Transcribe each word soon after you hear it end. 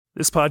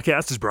This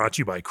podcast is brought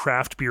to you by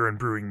Craft Beer and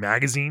Brewing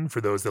Magazine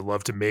for those that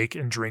love to make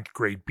and drink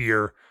great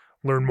beer.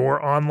 Learn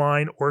more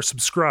online or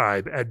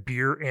subscribe at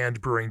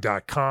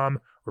beerandbrewing.com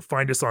or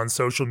find us on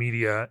social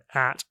media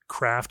at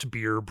Craft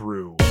Beer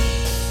Brew.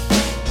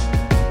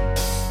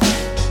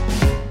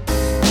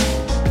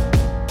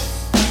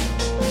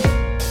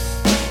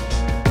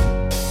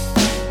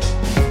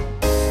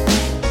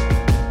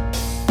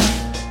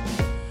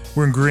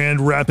 We're in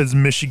Grand Rapids,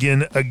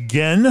 Michigan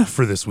again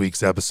for this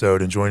week's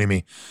episode, and joining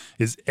me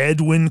is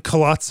Edwin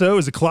Colazzo.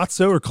 Is it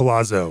Colazzo or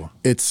Colazzo?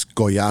 It's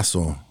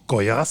Goyasso.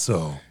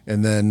 Goyasso.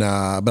 And then,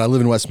 but I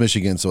live in West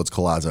Michigan, so it's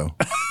Colazzo.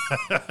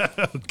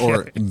 Okay.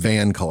 Or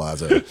Van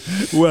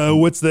Colazzo. Well,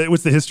 what's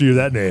the history of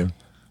that name?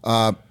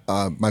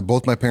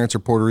 Both my parents are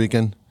Puerto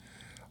Rican.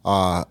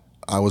 I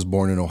was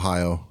born in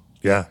Ohio.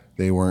 Yeah.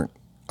 They weren't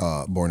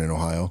born in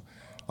Ohio.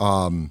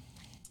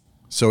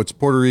 So it's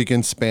Puerto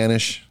Rican,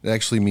 Spanish. It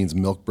actually means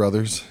Milk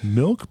Brothers.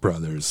 Milk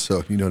Brothers.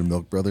 So you know what a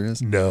Milk Brother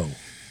is? No.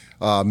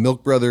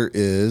 Milk Brother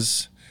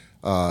is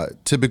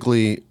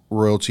typically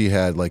royalty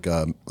had like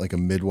a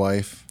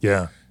midwife.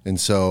 Yeah. And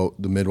so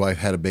the midwife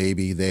had a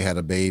baby, they had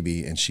a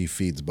baby, and she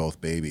feeds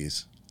both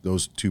babies.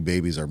 Those two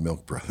babies are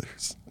Milk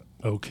Brothers.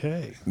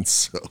 Okay. And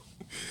so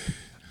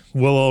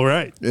Well, all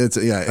right.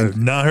 it's, yeah. I've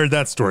not heard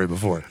that story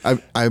before.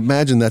 I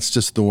imagine that's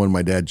just the one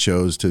my dad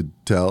chose to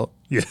tell.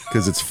 Yeah.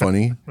 Because it's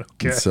funny.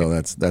 Okay. And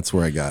so that's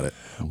where I got it.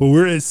 Well,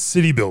 we're at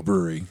City Built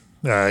Brewery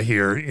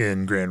here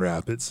in Grand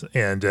Rapids.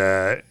 And,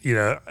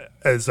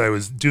 as I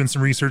was doing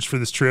some research for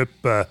this trip,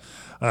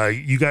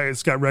 you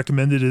guys got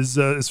recommended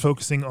as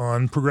focusing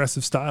on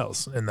progressive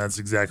styles. And that's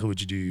exactly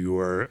what you do. You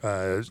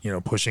are,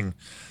 pushing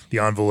the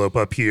envelope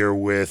up here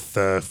with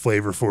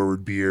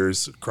flavor-forward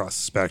beers across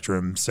the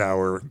spectrum,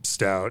 sour,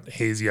 stout,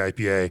 hazy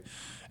IPA.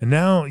 And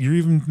now you're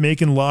even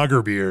making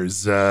lager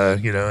beers,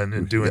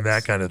 and doing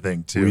that kind of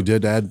thing too.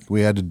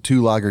 We added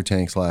 2 lager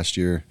tanks last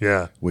year.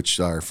 Yeah. Which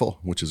are full,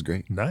 which is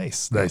great.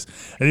 Nice.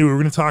 Anyway, we're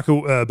going to talk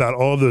about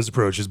all of those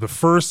approaches. But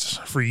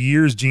first, for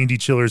years, G&D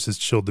Chillers has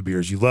chilled the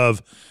beers you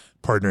love.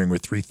 Partnering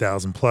with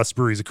 3,000 plus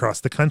breweries across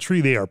the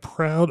country, they are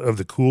proud of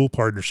the cool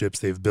partnerships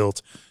they've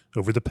built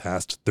over the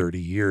past 30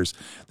 years.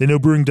 They know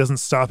brewing doesn't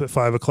stop at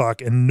 5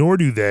 o'clock, and nor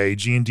do they.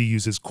 G&D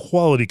uses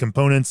quality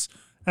components,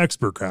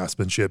 expert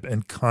craftsmanship,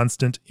 and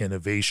constant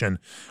innovation.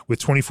 With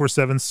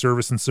 24/7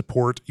 service and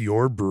support,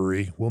 your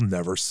brewery will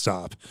never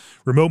stop.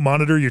 Remote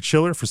monitor your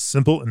chiller for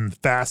simple and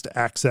fast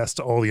access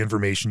to all the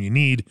information you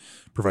need,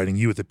 providing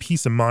you with the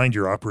peace of mind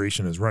your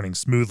operation is running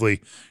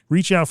smoothly.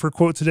 Reach out for a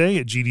quote today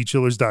at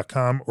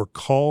gdchillers.com or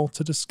call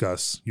to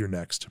discuss your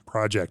next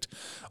project.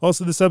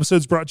 Also, this episode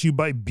is brought to you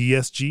by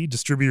BSG,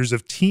 distributors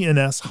of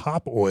TNS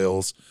hop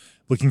oils.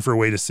 Looking for a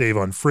way to save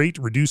on freight,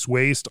 reduce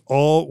waste,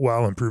 all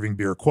while improving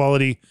beer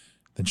quality?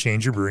 Then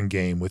change your brewing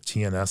game with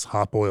TNS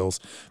hop oils.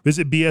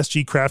 Visit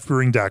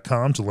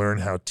bsgcraftbrewing.com to learn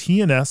how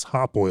TNS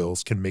hop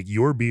oils can make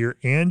your beer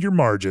and your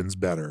margins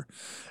better.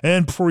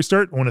 And before we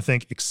start, I want to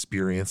thank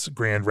Experience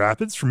Grand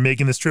Rapids for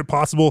making this trip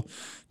possible.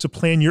 To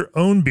plan your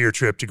own beer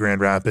trip to Grand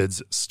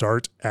Rapids,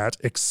 start at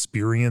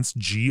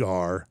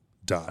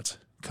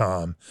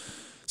experiencegr.com.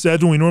 So,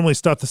 Edwin, we normally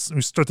start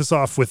this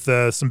off with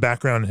some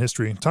background and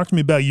history. Talk to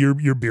me about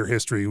your beer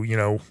history. You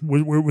know,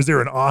 was there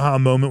an aha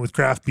moment with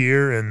craft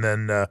beer, and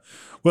then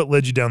what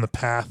led you down the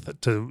path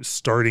to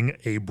starting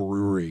a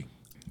brewery?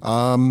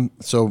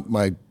 So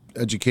my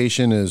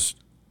education is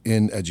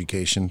in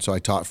education. So I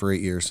taught for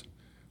 8 years.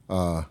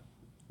 I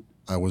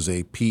was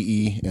a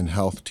PE and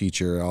health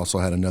teacher. I also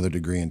had another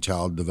degree in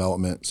child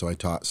development. So I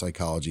taught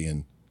psychology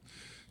and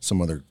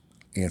some other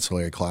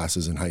ancillary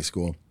classes in high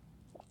school.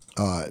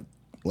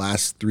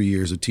 Last 3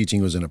 years of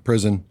teaching was in a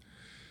prison,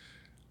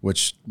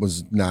 which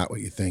was not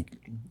what you think.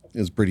 It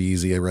was pretty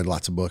easy. I read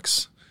lots of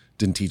books,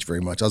 didn't teach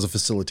very much. I was a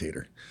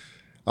facilitator.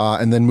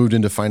 And then moved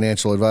into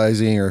financial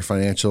advising or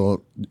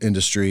financial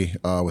industry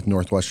with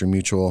Northwestern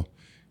Mutual.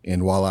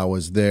 And while I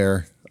was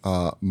there,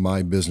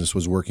 my business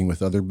was working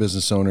with other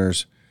business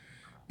owners.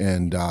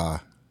 And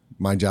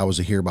my job was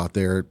to hear about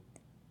their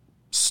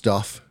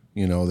stuff,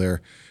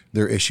 their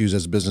issues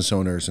as business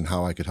owners and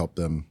how I could help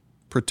them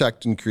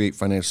protect and create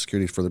financial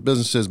security for their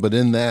businesses. But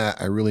in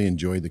that, I really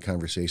enjoyed the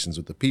conversations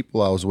with the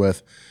people I was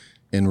with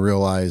and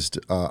realized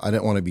I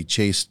didn't want to be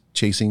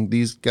chasing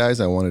these guys.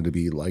 I wanted to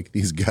be like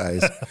these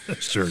guys.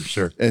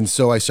 Sure. And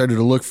so I started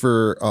to look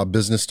for a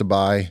business to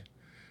buy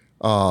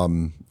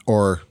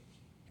or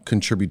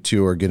contribute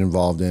to or get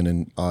involved in,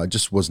 and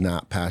just was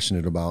not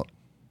passionate about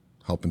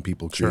helping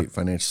people create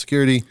financial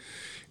security.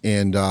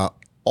 And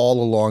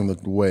all along the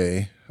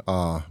way,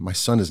 my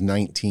son is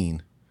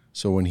 19.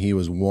 So when he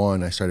was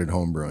 1, I started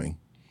home brewing.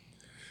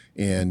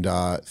 And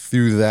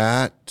through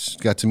that,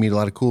 got to meet a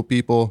lot of cool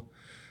people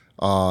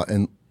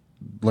and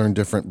learned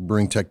different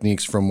brewing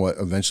techniques from what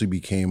eventually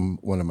became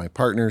one of my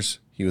partners.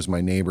 He was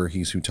my neighbor.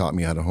 He's who taught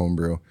me how to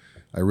homebrew.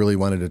 I really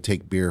wanted to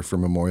take beer for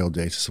Memorial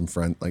Day to some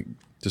friend, like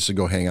just to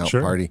go hang out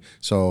and party.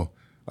 So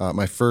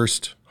my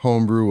first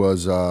homebrew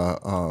was,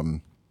 I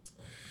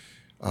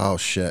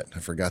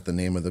forgot the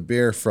name of the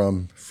beer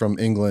from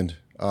England,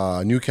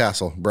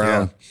 Newcastle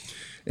Brown.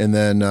 And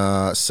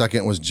then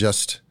second was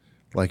just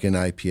like an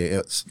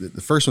IPA.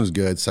 The first one was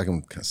good. Second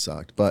one kind of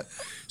sucked. But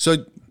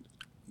so,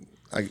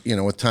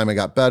 with time I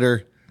got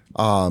better.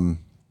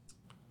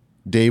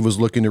 Dave was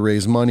looking to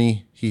raise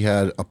money. He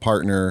had a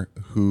partner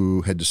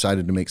who had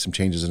decided to make some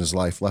changes in his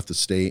life, left the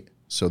state.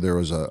 So there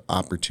was an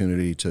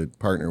opportunity to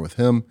partner with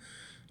him.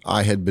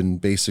 I had been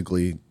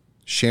basically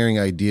sharing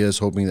ideas,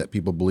 hoping that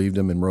people believed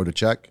him, and wrote a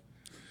check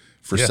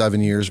for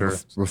 7 years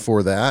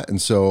before that.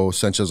 And so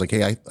essentially I was like,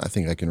 hey, I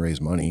think I can raise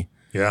money.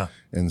 Yeah.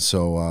 And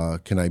so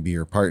can I be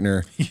your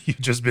partner?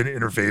 You've just been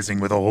interfacing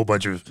with a whole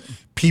bunch of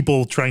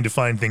people trying to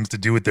find things to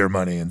do with their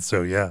money. And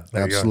so, yeah.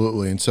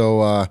 Absolutely. And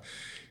so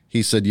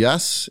he said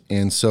yes.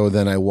 And so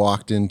then I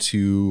walked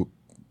into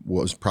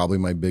what was probably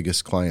my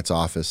biggest client's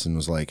office and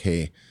was like,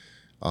 hey,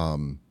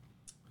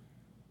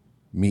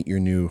 meet your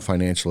new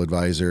financial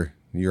advisor.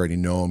 You already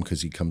know him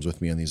because he comes with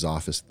me on these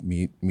office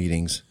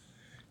meetings.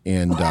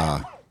 And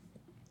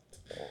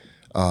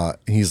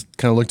he's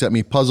kind of looked at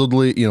me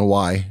puzzledly,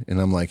 why?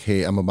 And I'm like,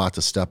 hey, I'm about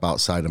to step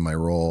outside of my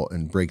role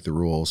and break the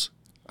rules.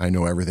 I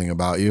know everything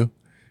about you,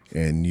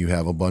 and you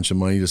have a bunch of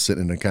money to sit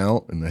in an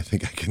account, and I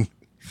think I can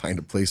find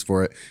a place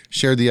for it.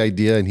 Shared the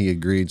idea, and he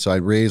agreed. So I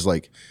raised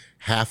like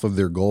half of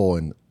their goal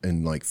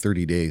in like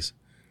 30 days.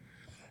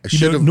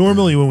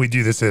 Normally when we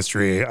do this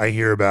history, I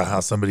hear about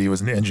how somebody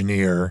was an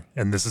engineer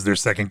and this is their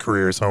second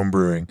career is home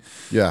brewing.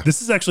 Yeah.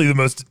 This is actually the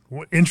most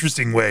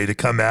interesting way to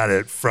come at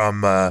it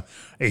from a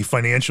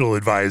financial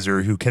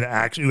advisor who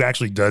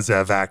actually does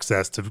have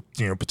access to,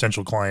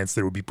 potential clients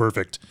that would be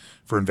perfect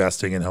for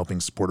investing and helping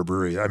support a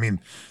brewery. I mean,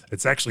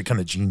 it's actually kind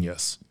of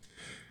genius.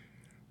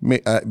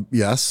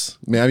 Yes.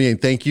 I mean,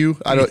 thank you.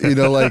 I don't,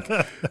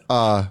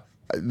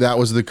 that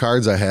was the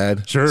cards I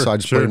had. Sure. So I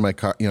just played my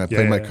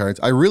cards.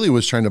 I really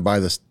was trying to buy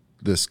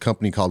this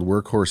company called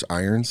Workhorse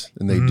Irons,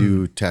 and they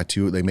do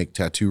they make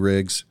tattoo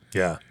rigs.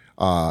 Yeah.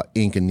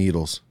 Ink and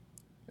needles.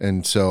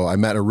 And so I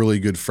met a really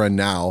good friend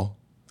now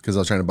because I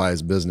was trying to buy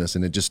his business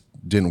and it just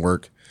didn't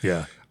work.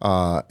 Yeah.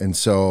 And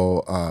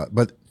so,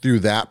 but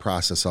through that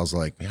process, I was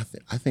like, man,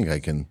 I think I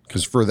can,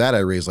 because for that I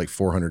raised like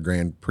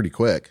 $400,000 pretty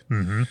quick.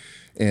 Mm-hmm.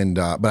 And,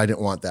 but I didn't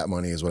want that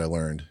money is what I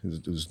learned.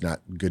 It was not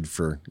good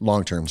for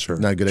long-term, Sure.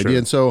 not a good idea.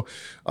 And so,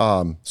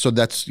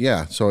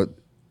 so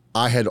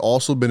I had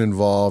also been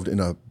involved in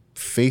a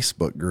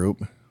Facebook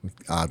group,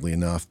 oddly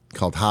enough,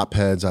 called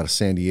Hopheads out of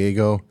San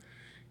Diego.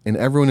 And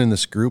everyone in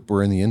this group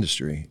were in the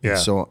industry. Yeah. And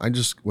so I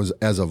just was,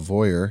 as a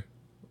voyeur,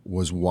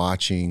 was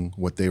watching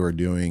what they were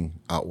doing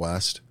out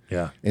west.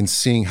 Yeah. And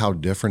seeing how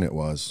different it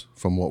was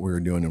from what we were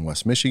doing in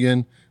West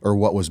Michigan or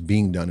what was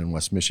being done in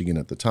West Michigan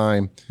at the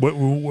time. What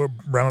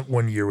around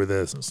 1 year with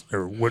this,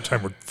 or what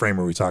time frame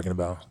are we talking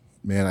about?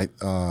 Man,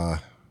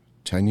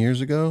 10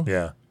 years ago?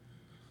 Yeah.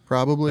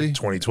 Probably. Like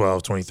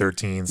 2012,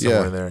 2013,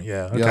 somewhere in there.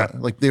 Yeah. Okay. Yeah.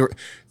 Like they were,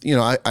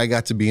 I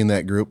got to be in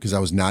that group because I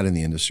was not in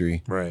the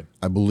industry. Right.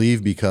 I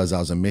believe because I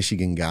was a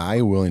Michigan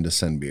guy willing to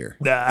send beer.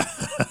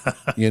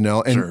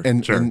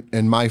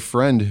 And my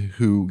friend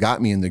who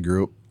got me in the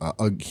group,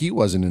 he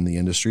wasn't in the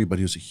industry, but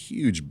he was a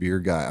huge beer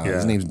guy.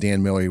 His name's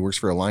Dan Miller. He works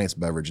for Alliance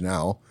Beverage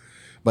now,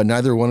 but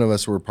neither one of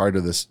us were part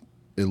of this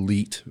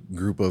elite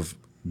group of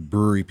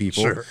brewery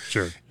people.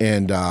 Sure.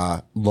 And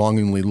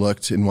longingly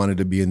looked and wanted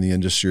to be in the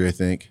industry, I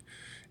think.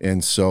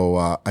 And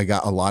so I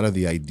got a lot of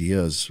the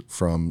ideas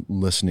from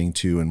listening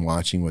to and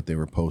watching what they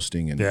were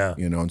posting. And,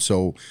 and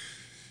so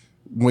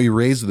when we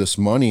raised this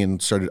money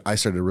and I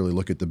started to really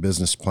look at the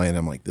business plan.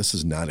 I'm like, this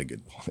is not a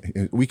good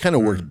plan. We kind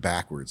of worked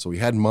backwards. So we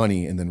had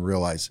money and then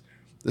realized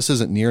this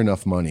isn't near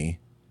enough money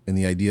and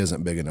the idea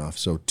isn't big enough.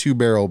 So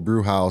 2-barrel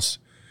brew house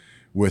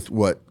with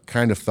what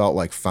kind of felt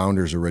like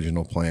Founder's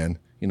original plan,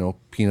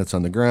 peanuts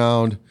on the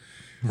ground.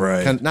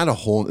 Right. Not a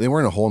hole. They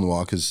weren't a hole in the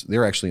wall because they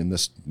were actually in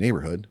this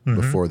neighborhood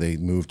before they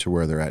moved to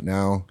where they're at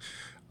now.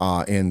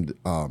 And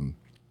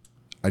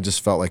I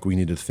just felt like we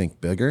needed to think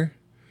bigger.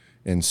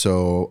 And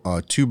so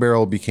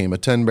 2-barrel became a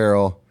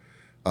 10-barrel.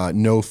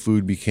 No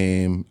Food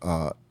became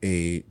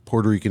a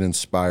Puerto Rican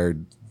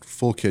inspired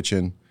full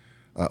kitchen,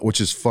 which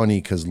is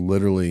funny because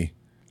literally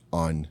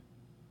on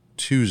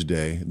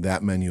Tuesday,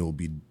 that menu will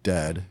be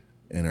dead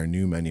and our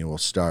new menu will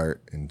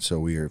start. And so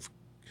we have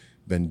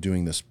been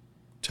doing this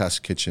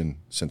test kitchen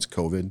since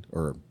COVID,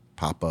 or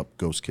pop-up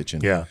ghost kitchen.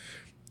 Yeah.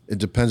 It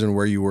depends on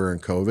where you were in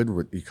COVID.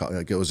 What you call,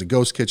 like, it was a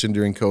ghost kitchen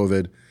during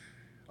COVID.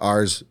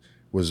 Ours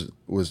was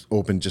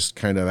open just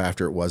kind of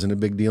after it wasn't a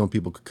big deal and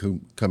people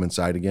could come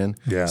inside again.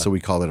 Yeah. So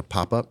we called it a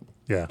pop-up.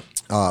 Yeah.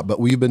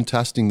 But we've been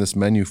testing this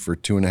menu for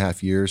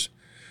 2.5 years.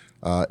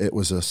 It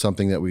was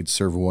something that we'd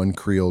serve one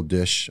Creole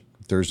dish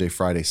Thursday,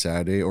 Friday,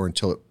 Saturday, or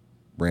until it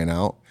ran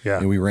out. Yeah.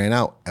 And we ran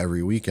out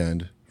every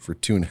weekend for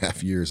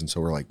 2.5 years. And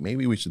so we're like,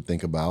 maybe we should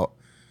think about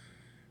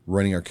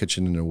running our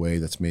kitchen in a way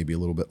that's maybe a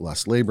little bit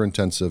less labor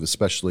intensive,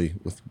 especially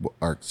with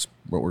what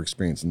we're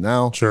experiencing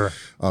now. Sure.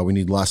 We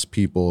need less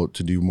people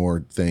to do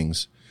more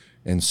things.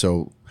 And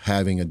so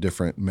having a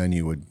different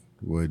menu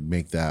would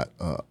make that,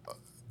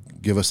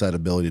 give us that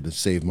ability to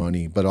save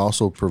money, but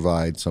also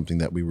provide something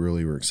that we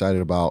really were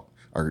excited about.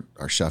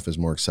 Our chef is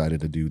more excited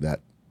to do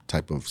that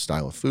type of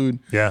style of food.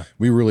 Yeah.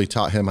 We really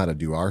taught him how to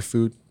do our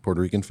food,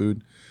 Puerto Rican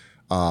food.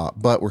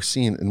 But we're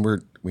seeing, and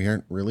we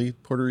aren't really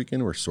Puerto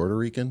Rican, we're Sorta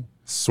Rican.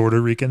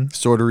 Sorta Rican?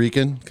 Sorta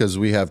Rican, because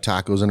we have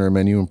tacos on our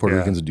menu, and Puerto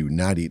Yeah. Ricans do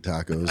not eat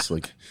tacos.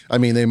 Like, I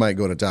mean, they might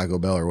go to Taco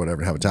Bell or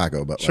whatever and have a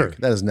taco, but Sure. like,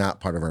 that is not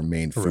part of our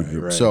main food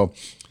group. right. So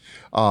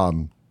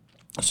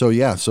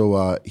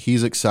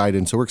he's excited,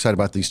 and so we're excited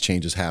about these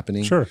changes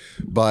happening. Sure.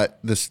 But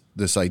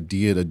this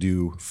idea to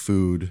do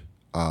food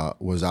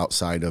was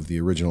outside of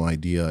the original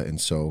idea, and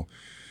so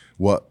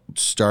what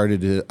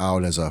started it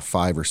out as a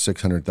 $500,000 or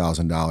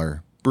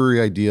 $600,000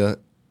 brewery idea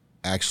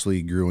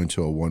actually grew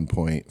into a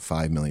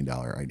 $1.5 million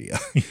idea.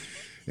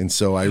 And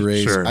so I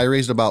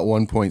raised about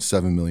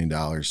 $1.7 million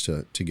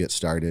to get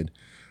started.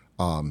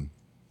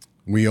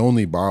 We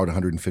only borrowed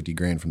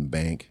 $150,000 from the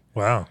bank.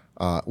 Wow.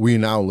 We're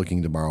now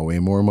looking to borrow way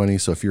more money.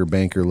 So if you're a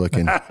banker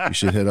looking, you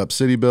should hit up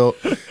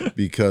Citibuilt,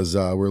 because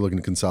we're looking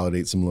to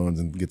consolidate some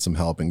loans and get some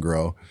help and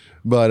grow.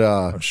 But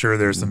I'm sure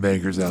there's some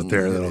bankers out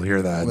there that'll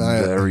hear that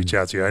and reach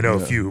out to you. I know a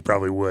few who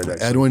probably would.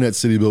 Actually. Edwin at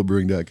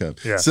citybuiltbrewing.com.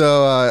 Yeah.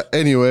 So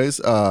anyways,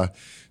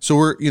 so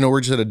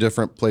we're just at a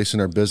different place in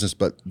our business,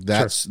 but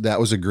that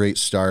was a great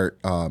start.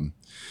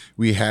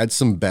 We had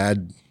some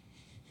bad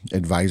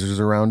advisors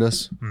around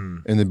us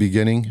in the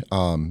beginning.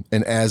 And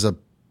as a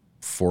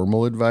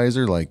formal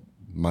advisor, like,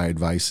 my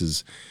advice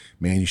is,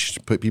 man, you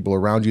should put people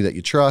around you that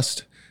you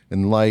trust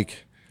and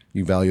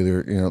you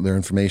value their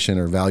information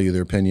or value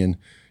their opinion,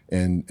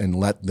 and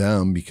let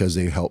them, because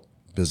they help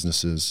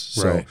businesses.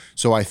 Right.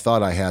 So I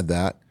thought I had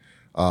that.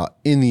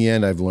 In the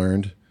end, I've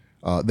learned,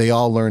 they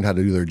all learned how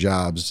to do their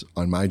jobs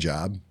on my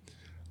job.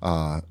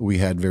 We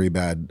had very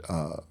bad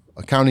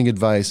accounting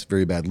advice,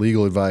 very bad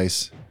legal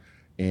advice,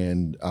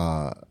 and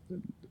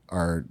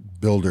our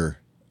builder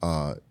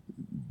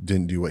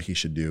didn't do what he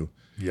should do.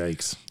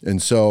 Yikes.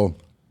 And so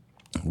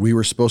we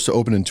were supposed to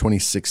open in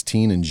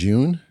 2016 in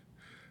June.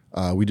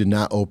 We did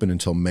not open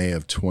until May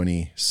of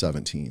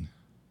 2017.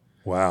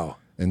 Wow.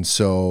 And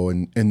so,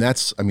 and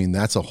that's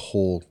a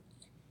whole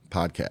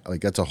podcast. Like,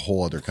 that's a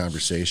whole other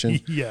conversation.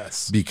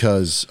 Yes.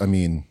 Because,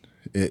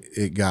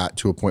 it got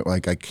to a point where,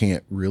 like, I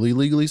can't really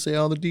legally say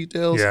all the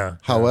details. Yeah.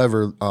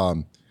 However,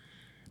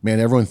 man,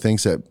 everyone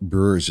thinks that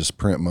brewers just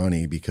print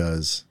money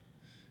because,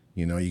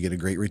 you get a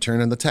great return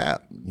on the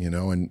tap,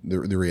 and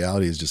the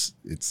reality is just,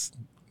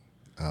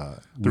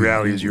 The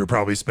reality is you were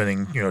probably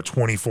spending,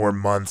 24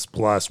 months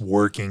plus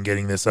working,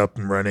 getting this up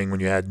and running when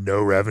you had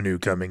no revenue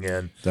coming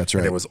in. That's right.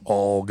 And it was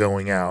all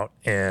going out.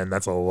 And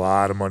that's a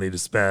lot of money to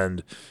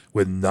spend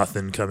with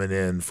nothing coming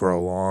in for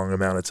a long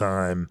amount of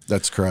time.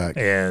 That's correct.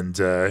 And,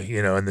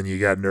 and then you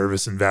got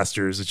nervous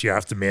investors that you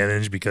have to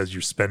manage because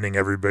you're spending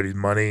everybody's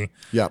money.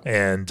 Yep.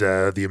 And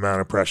the amount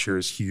of pressure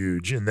is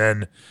huge. And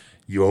then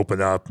you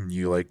open up and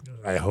you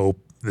I hope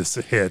this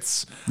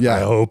hits. Yeah. I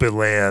hope it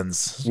lands,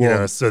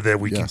 so that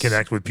we can Yes.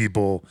 connect with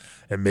people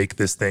and make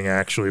this thing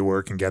actually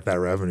work and get that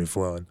revenue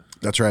flowing.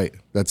 That's right.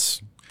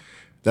 That's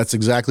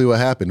exactly what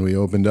happened. We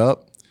opened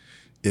up.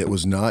 It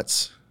was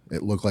nuts.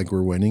 It looked like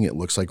we're winning. It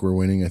looks like we're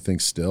winning, I think,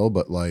 still.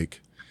 But,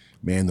 like,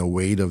 man, the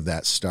weight of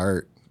that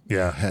start.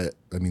 Yeah.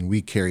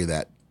 We carry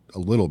that a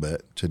little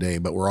bit today,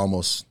 but we're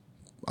almost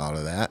out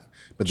of that.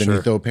 But then Sure.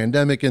 you throw a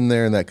pandemic in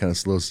there, and that kind of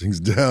slows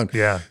things down.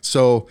 Yeah.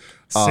 So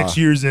 6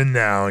 years in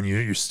now, and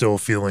you're still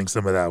feeling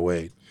some of that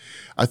weight.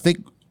 I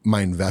think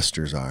my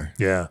investors are.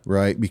 Yeah.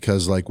 Right?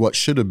 Because, like, what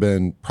should have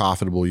been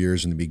profitable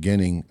years in the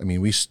beginning,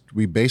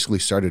 we basically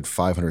started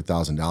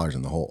 $500,000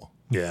 in the hole.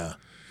 Yeah.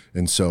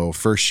 And so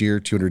first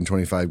year,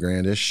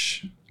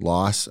 $225,000-ish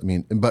loss.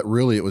 But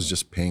really it was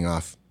just paying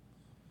off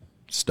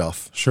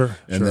stuff. Sure.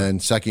 And then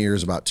second year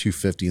is about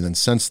 $250,000. And then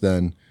since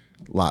then,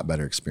 a lot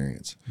better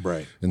experience.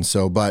 Right. And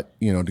so, but,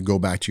 to go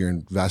back to your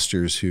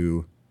investors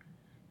who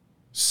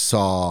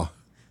saw,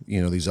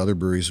 these other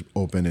breweries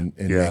open and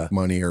Yeah. make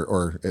money,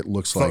 or it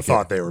looks like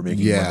Thought they were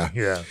making money.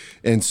 Yeah.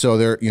 And so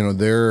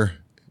their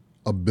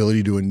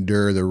ability to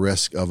endure the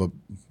risk of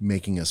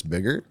making us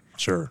bigger,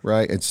 Sure.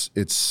 right? It's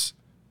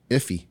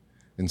iffy.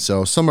 And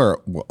so some are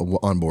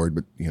on board,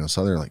 but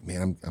some they're like,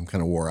 man, I'm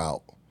kind of wore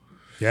out.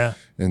 Yeah.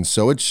 And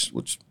so which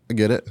I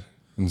get it.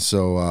 And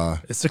so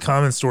It's a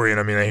common story, and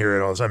I hear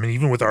it all the time.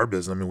 Even with our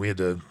business, we had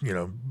to,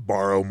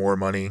 borrow more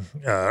money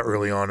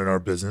early on in our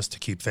business to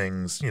keep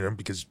things,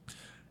 because,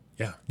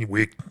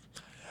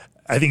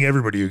 I think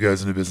everybody who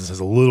goes into business has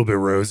a little bit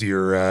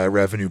rosier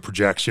revenue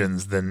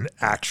projections than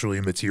actually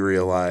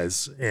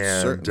materialize,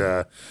 and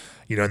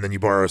and then you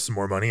borrow some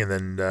more money, and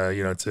then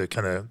to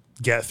kind of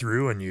get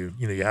through, and you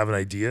have an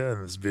idea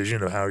and this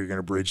vision of how you're going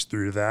to bridge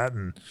through that,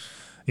 and.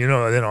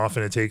 Then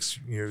often it takes,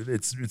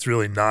 it's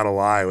really not a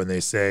lie when they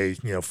say,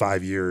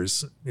 5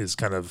 years is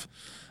kind of,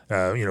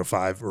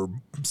 5 or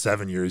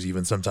 7 years,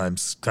 even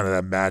sometimes kind of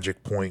that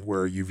magic point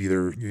where you're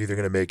either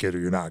going to make it or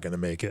you're not going to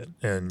make it.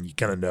 And you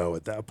kind of know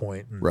at that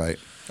point. And, right.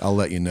 I'll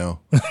let you know.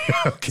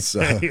 Okay.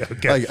 So,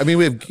 Okay.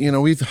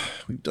 we've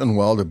done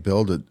well to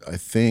build I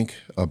think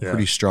a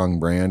pretty strong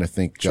brand. I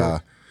think,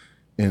 Sure.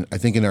 and I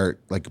think in our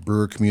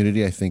brewer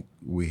community, I think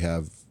we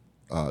have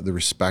the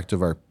respect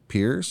of our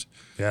peers.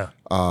 Yeah.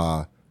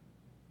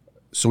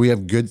 so we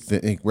have good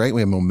thing, right?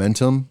 We have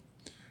momentum.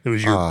 It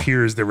was your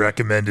peers that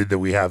recommended that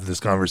we have this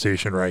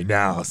conversation right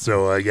now.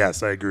 So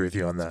yes, I agree with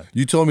you on that.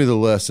 You told me the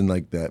list, and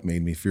like that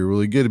made me feel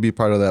really good to be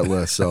part of that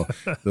list. So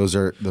those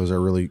are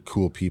really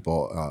cool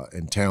people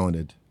and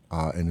talented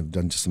and have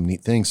done just some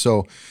neat things.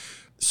 So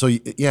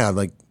yeah,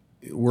 like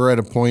we're at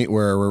a point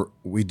where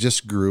we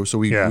just grew. So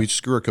we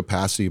just grew our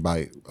capacity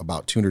by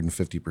about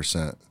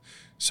 250%.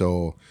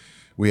 So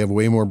we have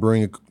way more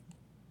brewing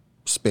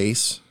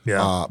space,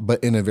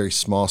 but in a very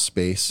small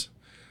space.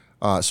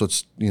 So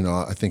it's,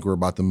 I think we're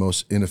about the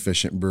most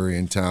inefficient brewery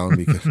in town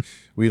because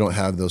we don't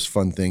have those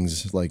fun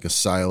things like a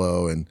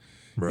silo and,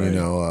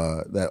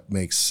 that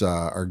makes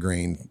our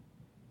grain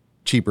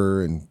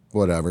cheaper and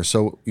whatever.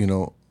 So,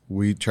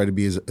 we try to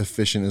be as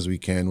efficient as we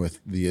can with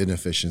the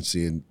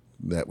inefficiency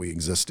that we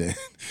exist in.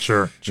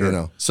 Sure.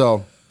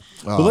 So.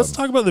 Well, let's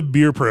talk about the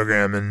beer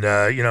program, and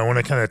I want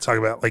to kind of talk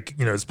about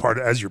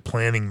as you're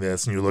planning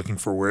this and you're looking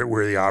for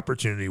where the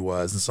opportunity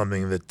was and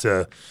something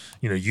that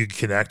you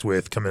connect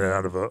with coming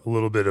out of a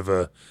little bit of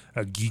a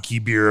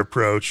geeky beer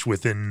approach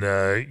within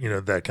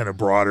that kind of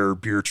broader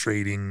beer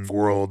trading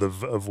world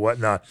of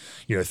whatnot.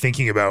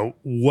 Thinking about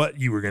what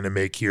you were going to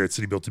make here at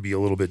City Built to be a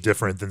little bit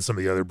different than some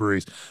of the other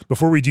breweries.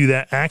 Before we do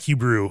that,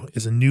 AccuBrew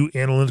is a new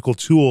analytical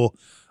tool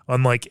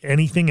unlike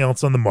anything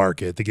else on the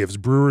market that gives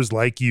brewers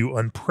like you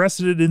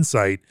unprecedented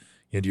insight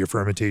into your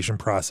fermentation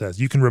process.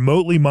 You can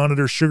remotely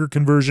monitor sugar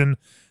conversion,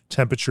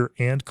 temperature,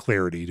 and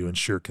clarity to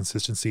ensure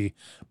consistency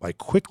by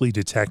quickly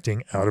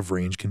detecting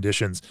out-of-range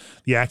conditions.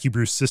 The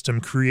AccuBrew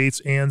system creates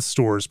and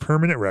stores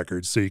permanent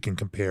records so you can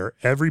compare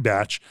every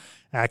batch.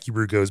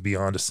 AccuBrew goes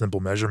beyond a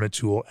simple measurement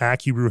tool.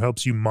 AccuBrew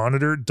helps you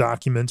monitor,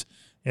 document,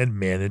 and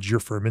manage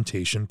your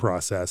fermentation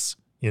process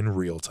in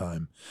real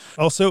time.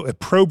 Also, at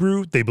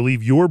ProBrew, they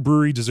believe your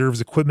brewery deserves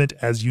equipment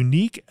as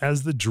unique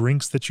as the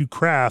drinks that you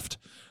craft.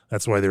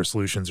 That's why their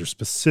solutions are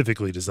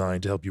specifically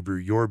designed to help you brew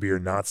your beer,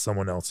 not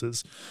someone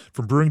else's.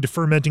 From brewing to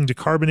fermenting to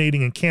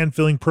carbonating and can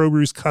filling,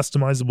 ProBrew's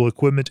customizable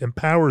equipment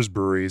empowers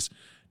breweries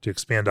to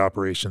expand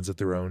operations at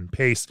their own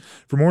pace.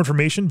 For more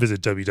information,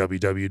 visit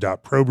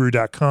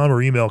www.probrew.com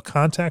or email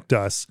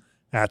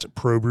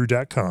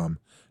contactus@probrew.com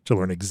to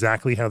learn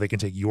exactly how they can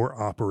take your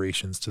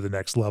operations to the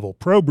next level.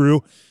 ProBrew,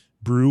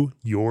 brew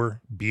your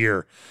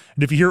beer.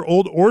 And if you hear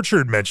Old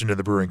Orchard mentioned in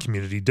the brewing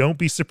community, don't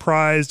be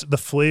surprised. The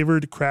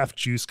flavored craft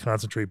juice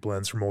concentrate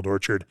blends from Old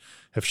Orchard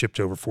have shipped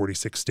to over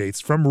 46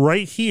 states from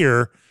right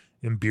here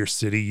in Beer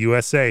City,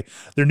 USA.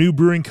 Their new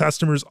brewing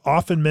customers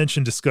often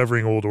mention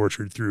discovering Old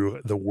Orchard through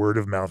the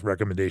word-of-mouth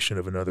recommendation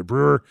of another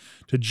brewer.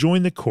 To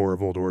join the core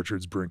of Old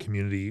Orchard's brewing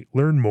community,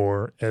 learn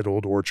more at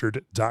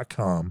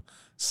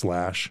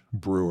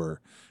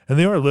oldorchard.com/brewer. And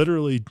they are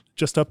literally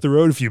just up the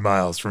road a few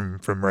miles from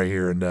right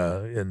here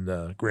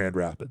in Grand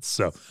Rapids.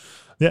 So,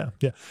 yeah.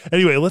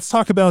 Anyway, let's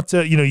talk about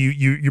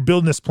you're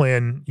building this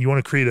plan. You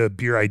want to create a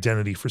beer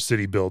identity for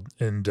City Built,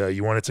 and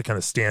you want it to kind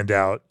of stand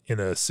out in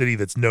a city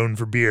that's known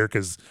for beer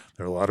because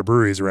there are a lot of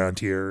breweries around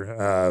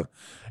here.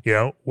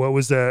 What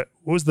was the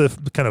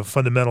kind of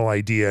fundamental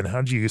idea, and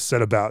how did you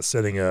set about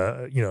setting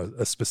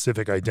a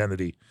specific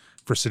identity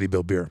for City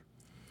Built beer?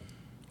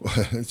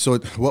 So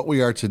what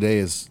we are today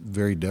is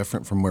very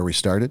different from where we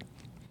started.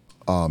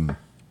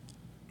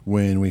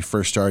 When we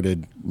first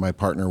started, my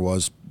partner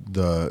was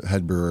the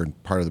head brewer and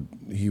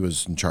he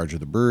was in charge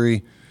of the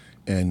brewery,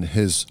 and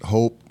his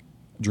hope,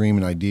 dream,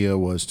 and idea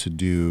was to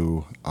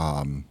do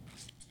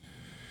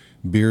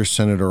beer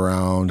centered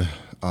around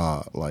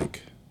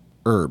like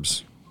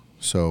herbs.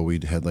 So we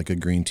had like a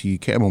green tea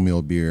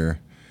chamomile beer.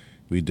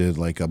 We did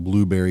like a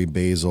blueberry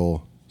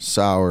basil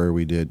sour.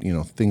 We did,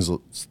 things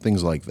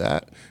like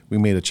that. We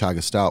made a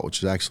Chaga Stout,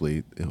 which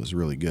it was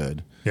really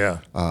good.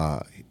 Yeah.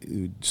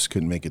 We just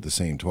couldn't make it the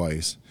same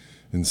twice.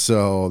 And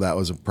so that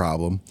was a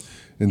problem.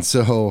 And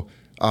so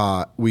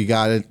we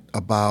got it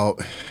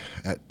about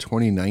at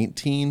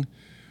 2019.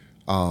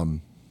 I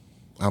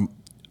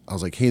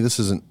was like, hey, this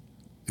isn't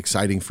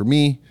exciting for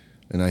me,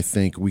 and I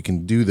think we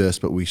can do this,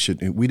 but we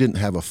didn't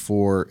have a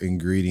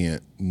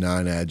 4-ingredient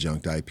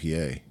non-adjunct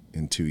IPA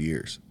in 2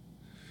 years.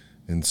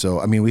 And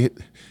so, it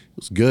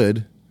was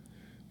good,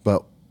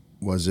 but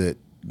was it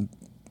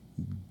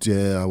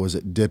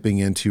dipping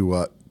into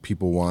what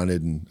people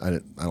wanted? And I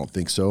don't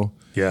think so.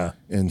 Yeah.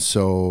 And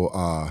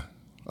so,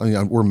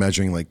 we're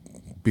measuring like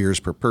beers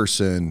per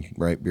person,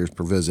 right? Beers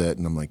per visit.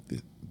 And I'm like,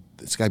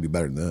 it's gotta be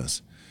better than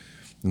this.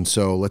 And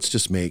so let's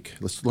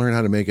learn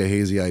how to make a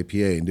hazy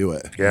IPA and do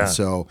it. Yeah. And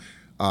so,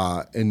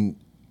 and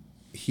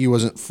he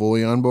wasn't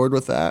fully on board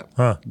with that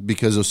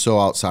because it was so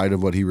outside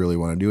of what he really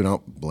wanted to do. And I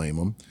don't blame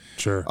him.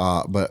 Sure.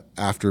 But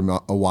after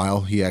a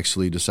while, he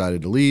actually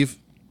decided to leave.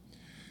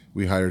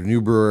 We hired a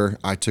new brewer.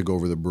 I took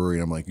over the brewery,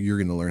 and I'm like, you're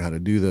going to learn how to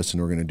do this,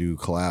 and we're going to do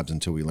collabs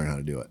until we learn how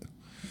to do it.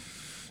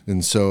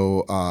 And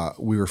so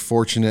we were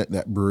fortunate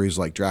that breweries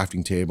like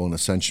Drafting Table and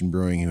Ascension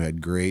Brewing, who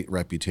had great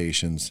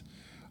reputations,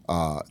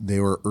 they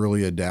were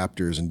early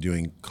adapters in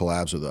doing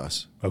collabs with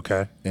us.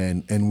 Okay.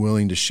 And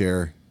willing to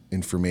share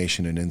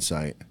information and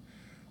insight.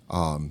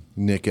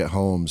 Nick at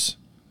Holmes,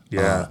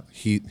 yeah,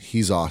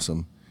 he's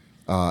awesome.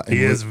 He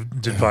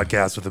did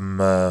podcasts with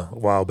him a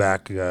while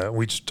back.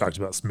 We just talked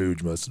about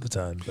Smooge most of the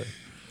time, but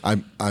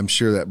I'm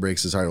sure that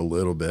breaks his heart a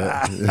little bit,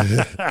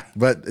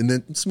 but and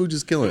then Smooge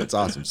is killing it. It's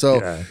awesome. So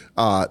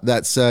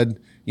that said,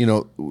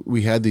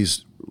 we had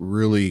these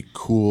really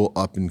cool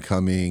up and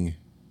coming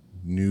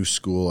new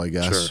school, I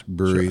guess,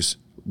 breweries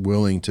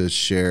willing to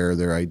share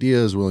their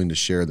ideas, willing to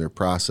share their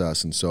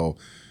process. And so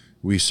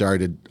we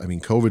started,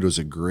 COVID was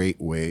a great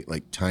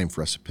time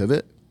for us to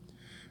pivot.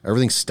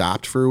 Everything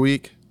stopped for a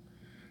week.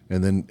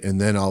 And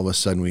then all of a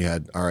sudden we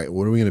had, all right,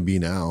 what are we going to be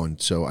now?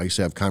 And so I used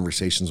to have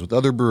conversations with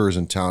other brewers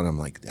in town. I'm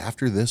like,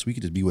 after this, we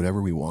could just be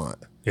whatever we want.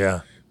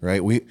 Yeah.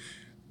 Right.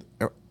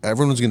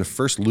 Everyone was going to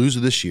first lose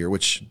this year,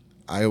 which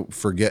I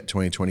forget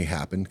 2020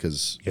 happened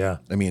because,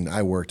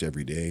 I worked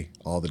every day,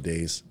 all the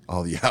days,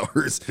 all the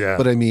hours. Yeah.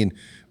 But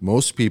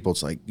most people,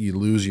 it's like you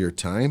lose your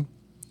time.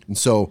 And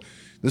so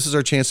this is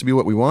our chance to be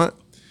what we want.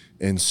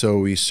 And so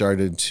we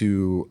started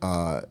to,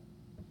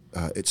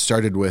 it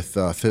started with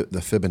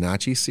the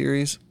Fibonacci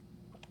series.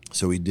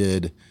 So we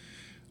did,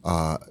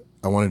 I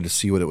wanted to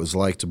see what it was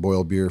like to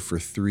boil beer for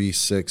 3,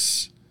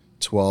 6,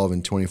 12,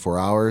 and 24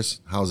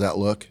 hours. How's that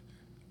look?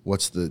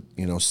 What's the,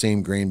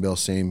 same grain bill,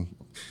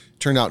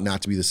 turned out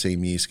not to be the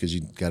same yeast because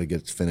you got to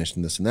get it finished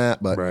and this and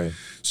that. But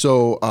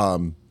so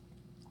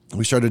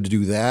we started to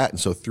do that. And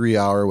so 3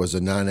 hour was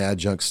a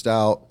non-adjunct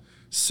stout.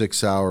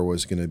 6 hour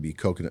was going to be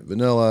coconut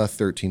vanilla.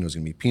 13 was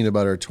going to be peanut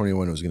butter.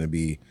 21 was going to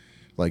be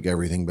like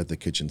everything but the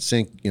kitchen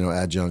sink,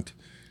 adjunct.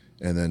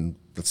 And then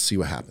let's see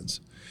what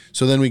happens.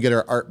 So then we get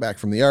our art back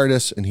from the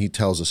artist, and he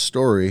tells a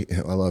story.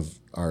 I love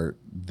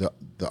the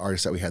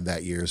artist that we had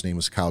that year. His name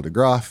was Kyle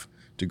DeGroff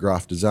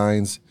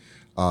Designs.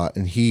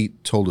 And he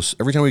told us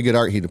every time we get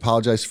art, he'd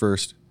apologize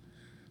first.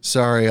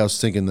 Sorry, I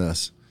was thinking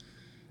this.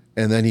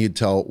 And then he'd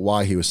tell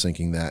why he was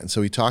thinking that. And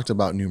so he talked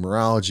about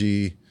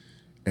numerology.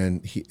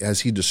 And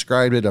as he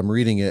described it, I'm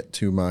reading it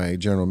to my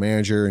general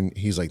manager, and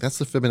he's like, that's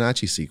the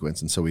Fibonacci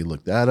sequence. And so we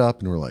looked that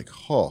up, and we're like,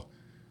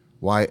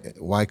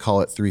 why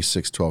call it 3,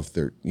 6, 12,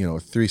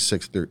 3,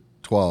 6,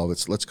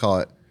 12? Let's call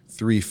it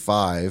 3,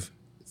 5,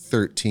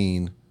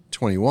 13,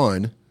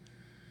 21.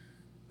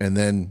 And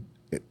then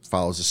it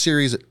follows a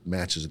series. It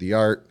matches the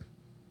art.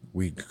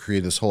 We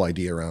created this whole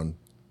idea around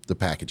the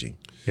packaging.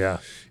 Yeah.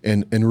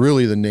 And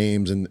really the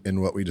names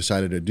and what we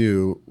decided to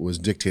do was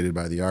dictated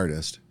by the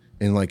artist.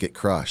 And it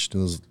crushed. It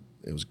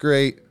was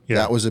great. Yeah.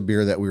 That was a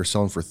beer that we were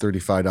selling for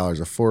 $35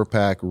 a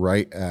 4-pack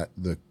right at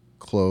the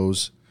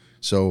close.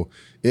 So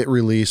it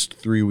released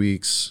 3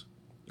 weeks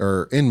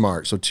or in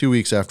March. So 2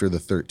 weeks after the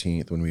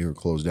 13th when we were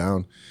closed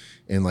down.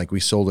 And we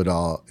sold it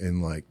all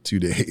in 2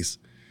 days.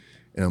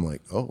 And I'm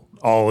like, oh.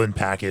 All in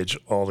package,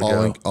 all to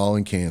go. All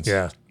in cans.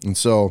 Yeah. And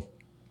so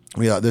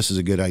we thought this is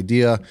a good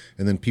idea.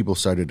 And then people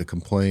started to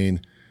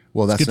complain.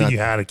 Well, that's good not. That you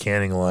had a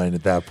canning line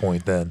at that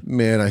point then.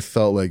 Man, I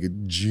felt like a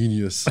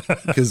genius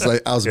because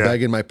I was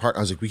begging my partner.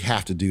 I was like, we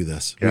have to do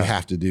this. We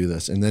have to do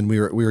this. And then we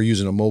were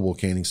using a mobile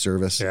canning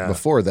service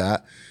before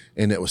that.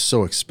 And it was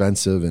so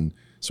expensive. And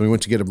so we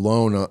went to get a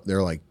loan.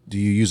 They're like, do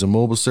you use a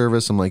mobile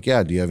service? I'm like,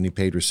 yeah. Do you have any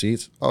paid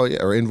receipts? Oh,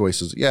 yeah. Or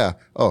invoices? Yeah.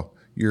 Oh,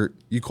 you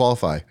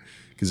qualify.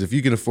 Because if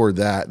you can afford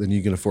that, then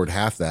you can afford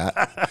half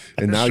that.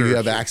 And now you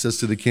have access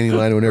to the canning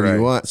line whenever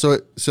you want.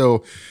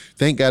 So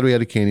thank God we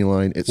had a canning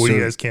line. What do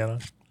you guys can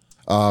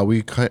on?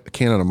 We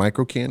can on a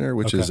micro canner,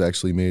 which is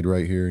actually made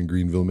right here in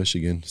Greenville,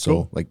 Michigan.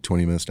 So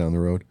 20 minutes down the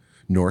road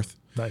north.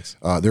 Nice.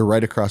 They're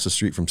right across the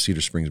street from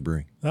Cedar Springs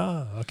Brewing.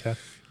 Ah, okay.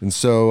 And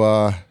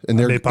so,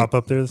 they pop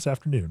up there this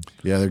afternoon.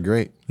 Yeah, they're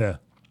great. Yeah.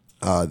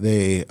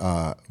 They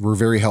were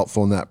very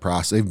helpful in that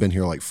process. They've been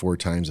here 4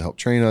 times to help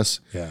train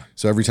us. Yeah.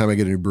 So every time I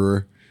get a new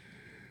brewer,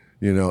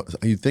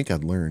 you'd think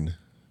I'd learn.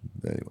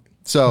 Anyway.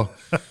 So,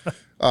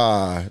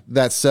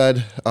 that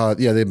said,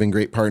 they've been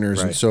great partners.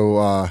 Right.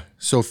 And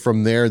so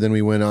from there, then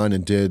we went on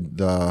and did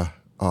the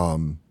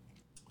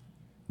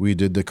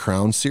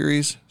Crown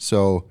series.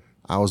 So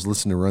I was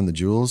listening to Run the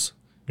Jewels.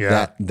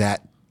 Yeah.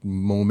 That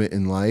moment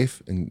in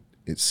life, and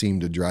it seemed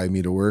to drive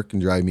me to work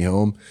and drive me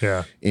home.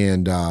 Yeah.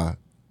 And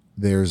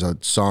there's a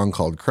song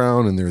called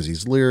Crown, and there's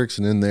these lyrics,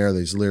 and in there,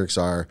 these lyrics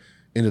are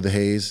into the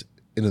haze,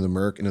 into the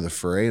murk, into the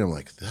fray. And I'm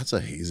like, that's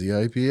a hazy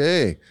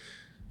IPA.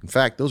 In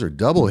fact, those are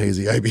double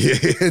hazy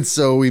IPA. And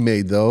so we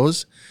made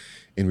those,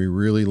 and we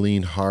really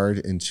leaned hard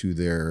into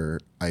their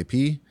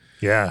IP.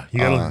 Yeah, you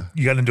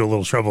got into a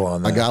little trouble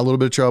on that. I got a little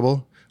bit of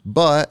trouble,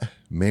 but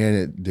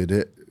man,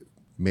 it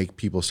make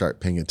people start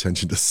paying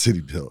attention to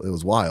City Bill. It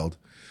was wild.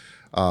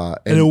 And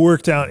it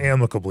worked out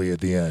amicably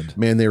at the end.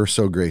 Man, they were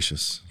so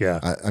gracious.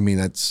 Yeah. I mean,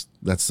 that's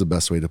the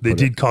best way to put it.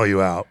 They did call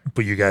you out,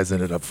 but you guys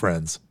ended up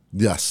friends.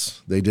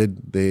 Yes, they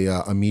did. They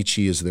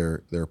Amici is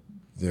their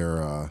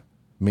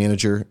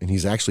manager, and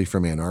he's actually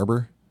from Ann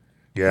Arbor.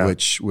 Yeah.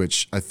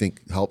 Which I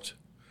think helped.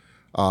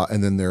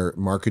 And then their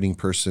marketing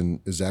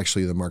person is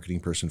actually the marketing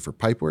person for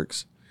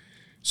Pipeworks.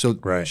 So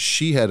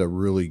she had a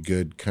really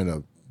good kind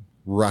of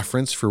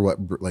reference for what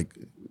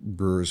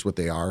brewers, what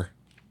they are.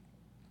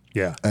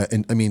 Yeah.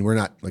 And I mean, we're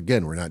not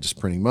just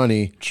printing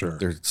money. Sure.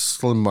 There's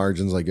slim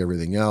margins like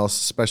everything else,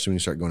 especially when you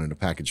start going into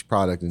packaged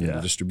product and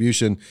into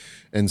distribution.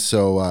 And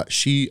so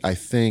she, I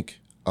think,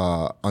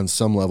 on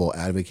some level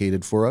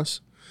advocated for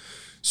us.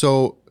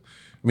 So,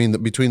 I mean,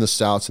 between the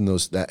stouts and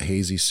that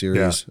hazy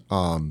series,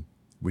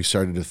 we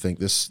started to think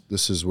this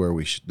is where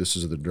this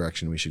is the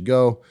direction we should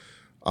go.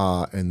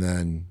 And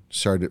then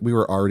we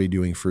were already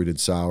doing fruited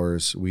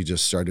sours. We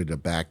just started to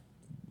back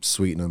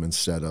sweeten them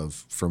instead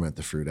of ferment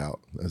the fruit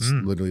out. That's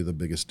literally the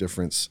biggest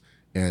difference.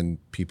 And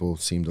people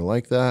seem to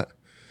like that.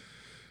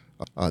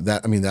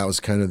 That was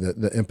kind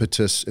of the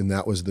impetus, and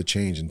that was the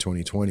change in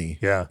 2020.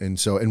 Yeah.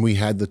 And we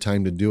had the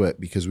time to do it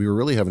because we were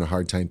really having a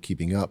hard time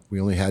keeping up.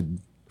 We only had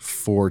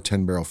 4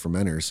 10-barrel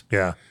fermenters.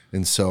 Yeah.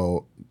 And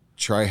so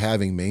try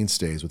having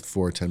mainstays with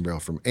 4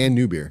 10-barrel and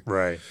new beer.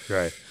 Right.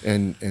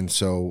 And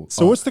so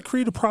what's the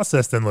creative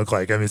process then look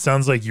like? I mean, it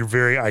sounds like you're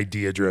very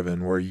idea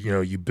driven, where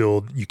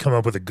you come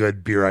up with a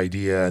good beer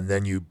idea, and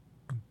then you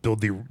build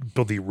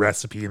the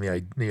recipe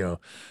and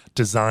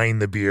design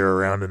the beer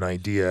around an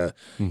idea.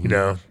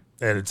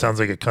 And it sounds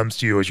like it comes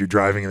to you as you're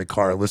driving in the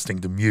car listening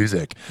to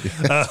music.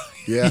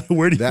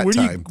 Where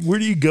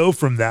do you go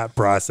from that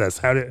process?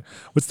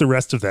 What's the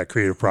rest of that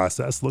creative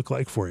process look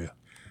like for you?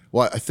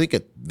 Well, I think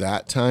at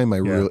that time I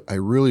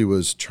really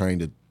was trying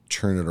to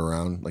turn it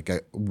around, like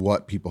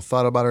what people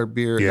thought about our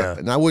beer. Yeah.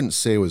 And I wouldn't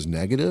say it was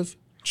negative.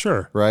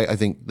 Sure. Right. I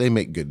think they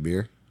make good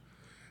beer.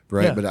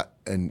 Right. Yeah.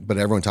 But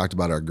everyone talked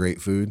about our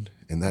great food,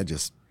 and that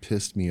just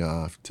pissed me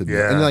off and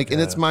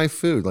it's my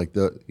food. Like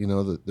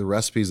the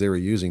recipes they were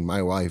using,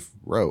 my wife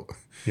wrote.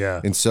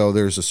 Yeah. And so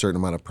there's a certain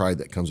amount of pride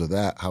that comes with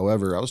that.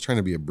 However, I was trying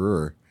to be a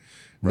brewer,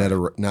 not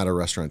a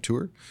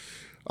restaurateur.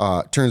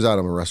 Turns out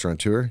I'm a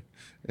restaurateur,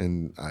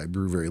 and I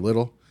brew very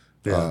little.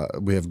 Yeah.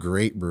 We have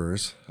great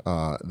brewers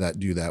that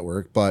do that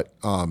work. But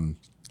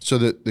so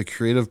the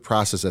creative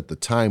process at the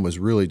time was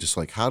really just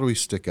like, how do we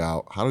stick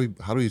out? How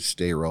do we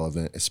stay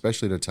relevant,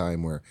 especially at a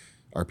time where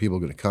are people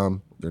going to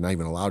come? They're not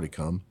even allowed to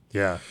come.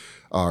 Yeah.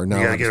 Or you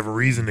gotta get a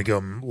reason to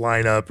go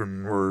line up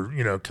or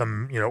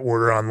come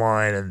order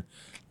online and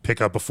pick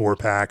up a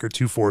 4-pack or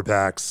 2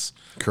 4-packs.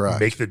 Correct.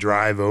 Make the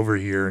drive over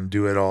here and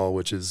do it all,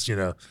 which is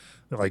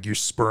like you're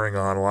spurring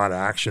on a lot of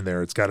action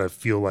there. It's got to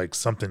feel like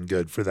something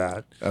good for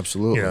that.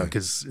 Absolutely.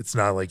 Because it's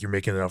not like you're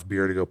making enough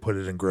beer to go put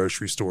it in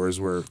grocery stores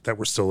that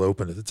were still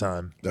open at the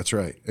time. That's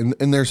right.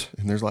 And there's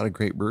a lot of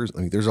great brewers.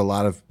 I mean, there's a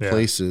lot of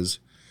places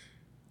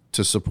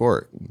to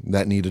support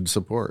that needed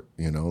support.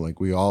 Like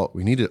we all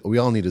needed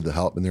the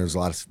help, and there's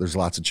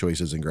lots of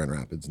choices in Grand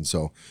Rapids, and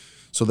so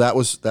that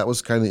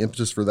was kind of the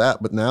impetus for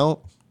that. But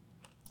now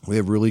we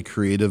have really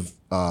creative,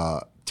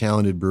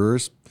 talented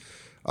brewers.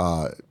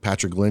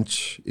 Patrick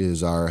Lynch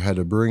is our head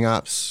of brewing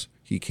ops.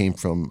 He came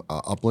from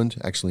Upland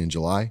actually in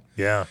July.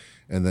 Yeah,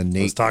 and then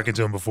Nate. I was talking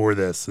to him before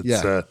this.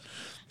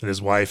 And his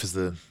wife is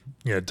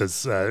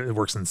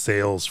works in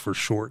sales for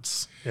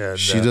Shorts. And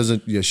she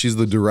doesn't. Yeah, she's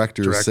the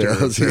director of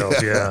sales.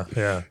 Yeah.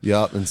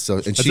 Yep. And so,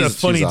 and that's a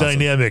funny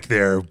dynamic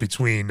there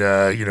between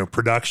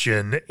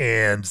production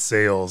and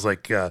sales.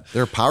 Like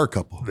they're a power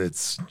couple.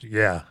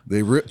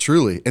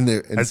 Truly. And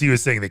as he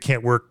was saying, they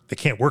can't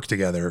work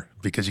together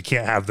because you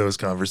can't have those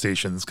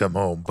conversations come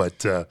home. But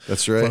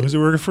that's right. As long as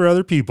you're working for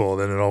other people,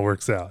 then it all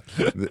works out.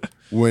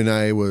 When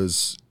I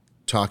was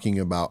talking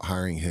about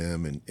hiring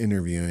him and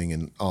interviewing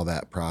and all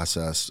that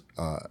process,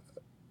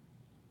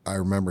 I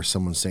remember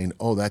someone saying,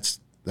 "Oh, that's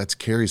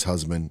Carrie's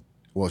husband.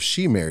 Well, if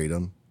she married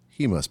him,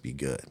 he must be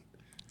good."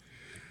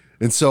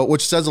 And so,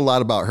 which says a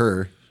lot about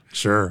her,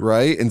 sure,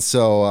 right? And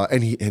so,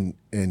 and he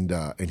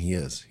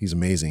is. He's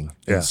amazing.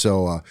 Yeah. And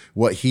so,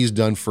 what he's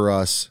done for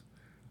us,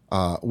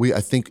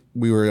 I think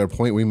we were at a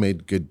point we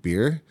made good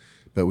beer,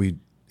 but we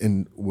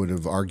would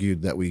have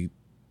argued that we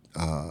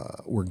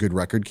were good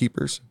record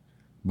keepers.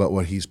 But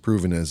what he's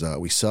proven is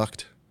we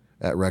sucked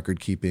at record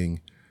keeping.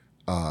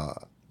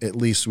 At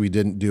least we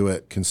didn't do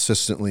it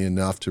consistently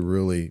enough to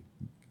really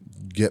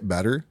get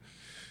better.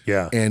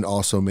 Yeah. And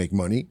also make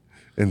money.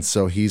 And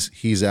so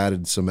he's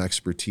added some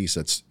expertise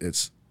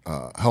it's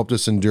helped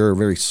us endure a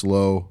very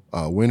slow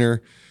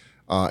winter.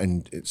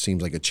 And it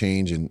seems like a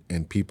change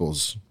in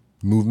people's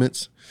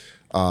movements.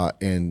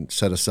 And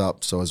set us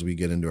up so as we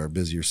get into our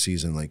busier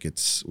season,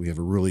 we have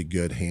a really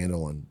good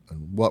handle on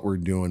what we're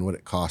doing, what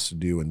it costs to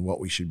do, and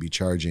what we should be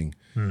charging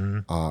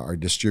our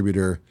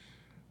distributor,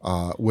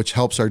 which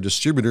helps our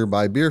distributor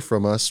buy beer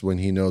from us when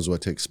he knows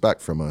what to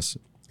expect from us.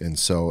 And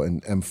so,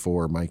 and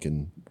M4, Mike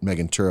and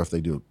Megan Turf,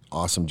 they do an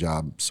awesome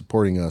job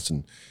supporting us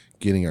and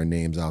getting our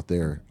names out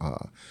there.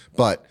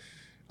 But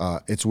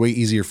it's way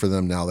easier for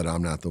them now that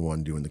I'm not the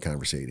one doing the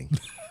conversating.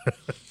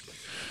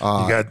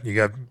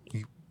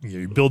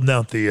 You're building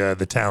out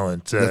the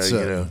talent.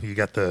 You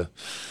got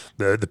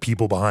the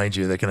people behind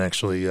you that can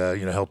actually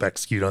help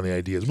execute on the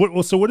ideas.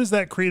 So what does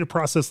that creative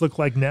process look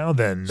like now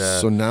then?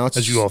 So now it's,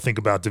 as you all think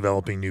about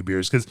developing new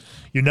beers, because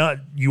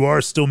you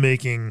are still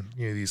making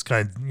these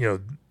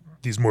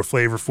these more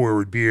flavor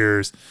forward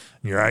beers.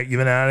 And you're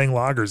even adding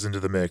lagers into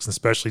the mix,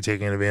 especially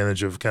taking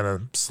advantage of kind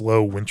of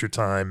slow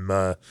wintertime,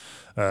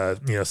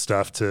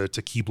 stuff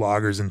to keep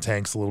lagers in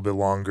tanks a little bit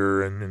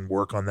longer and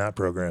work on that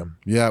program.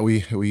 Yeah,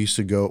 we used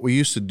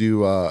to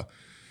do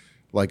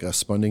like a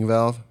spunding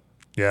valve.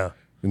 Yeah.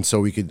 And so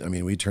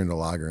we turned a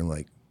lager in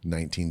like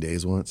 19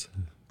 days once,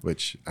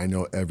 which I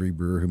know every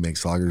brewer who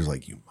makes lagers is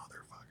like, you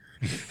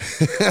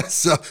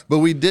motherfucker. But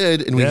we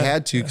did, and we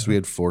had to because we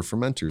had 4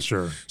 fermenters.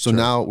 Sure.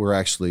 Now we're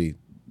actually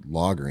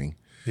lagering,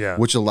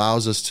 which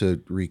allows us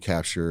to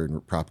recapture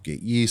and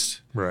propagate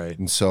yeast. Right.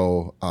 And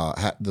so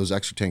those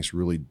extra tanks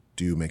really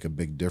do make a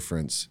big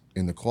difference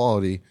in the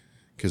quality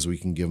because we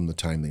can give them the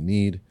time they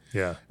need.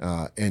 Yeah.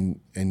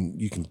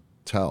 And you can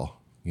tell.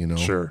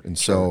 Sure. And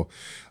so,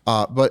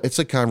 but it's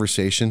a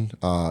conversation.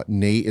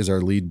 Nate is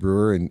our lead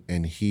brewer,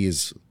 and he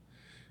is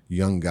a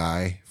young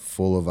guy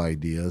full of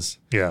ideas.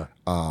 Yeah.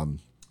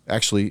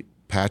 Actually,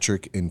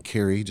 Patrick and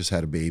Carrie just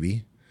had a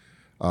baby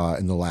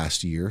in the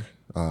last year,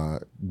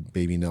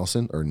 baby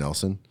Nelson.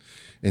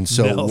 And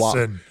so,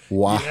 Nelson.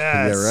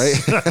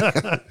 Yes. Yeah,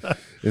 right.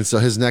 And so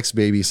his next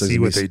baby is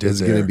going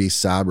to be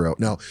Sabro.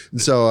 No.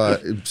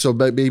 So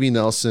baby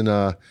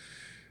Nelson,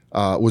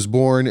 was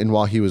born, and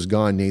while he was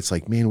gone, Nate's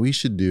like, man, we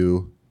should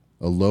do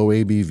a low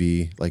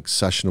ABV, like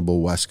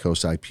sessionable West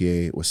Coast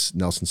IPA with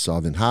Nelson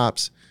Sauvin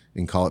hops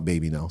and call it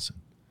Baby Nelson.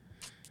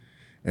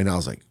 And I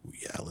was like,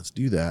 yeah, let's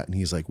do that. And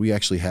he's like, we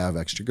actually have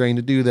extra grain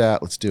to do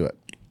that. Let's do it.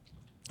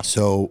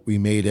 So we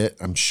made it.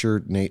 I'm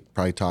sure Nate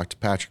probably talked to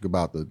Patrick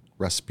about the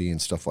recipe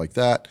and stuff like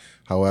that.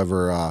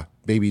 However,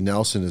 Baby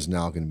Nelson is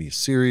now going to be a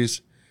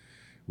series.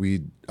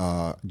 We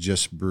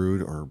just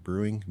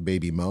brewing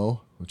Baby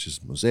Mo, which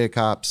is Mosaic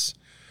hops.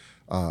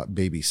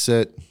 Baby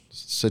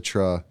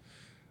Citra,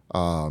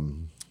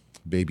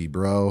 Baby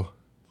Bro,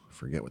 I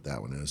forget what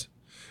that one is.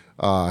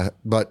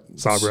 But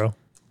Sabro.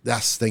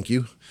 Yes, thank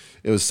you.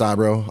 It was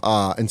Sabro.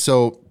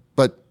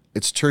 But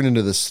it's turned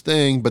into this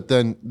thing. But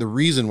then the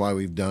reason why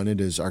we've done it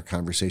is our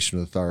conversation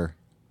with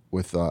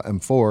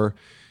M4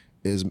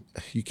 is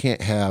you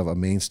can't have a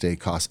mainstay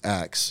cost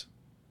X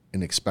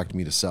and expect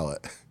me to sell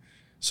it.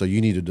 So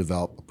you need to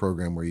develop a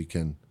program where you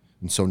can.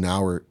 And so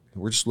now we're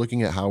just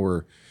looking at how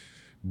we're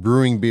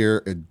brewing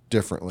beer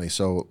differently.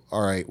 So,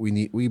 all right,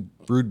 we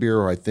brewed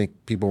beer I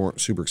think people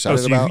weren't super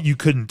excited about. You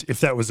couldn't,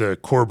 if that was a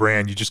core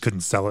brand, you just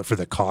couldn't sell it for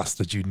the cost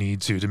that you need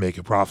to make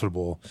it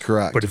profitable.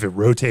 Correct. But if it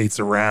rotates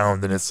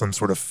around and it's some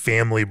sort of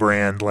family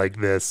brand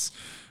like this,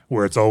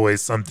 where it's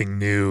always something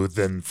new,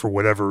 then for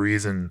whatever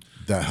reason,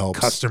 that helps.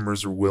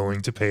 Customers are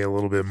willing to pay a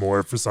little bit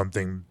more for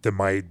something that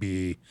might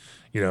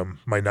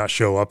not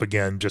show up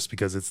again just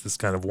because it's this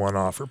kind of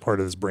one-off or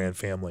part of this brand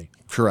family.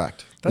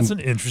 Correct. That's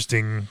an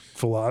interesting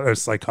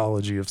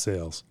psychology of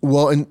sales.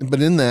 Well,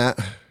 but in that,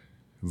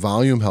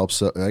 volume helps.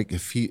 Like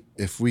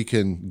if we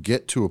can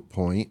get to a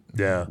point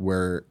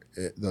where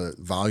the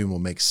volume will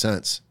make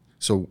sense.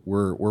 So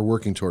we're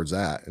working towards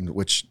that, and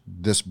which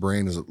this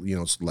brand is,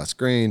 it's less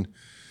grain.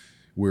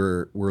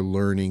 We're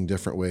learning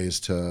different ways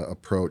to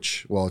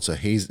approach. Well, it's a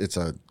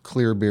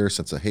clear beer,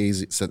 so it's a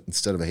hazy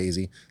instead of a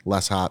hazy,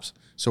 less hops.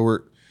 So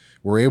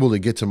we're able to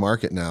get to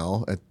market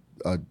now at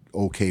an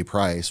okay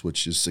price,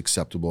 which is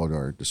acceptable to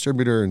our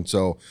distributor, and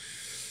so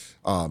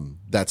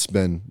that's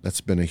been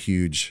a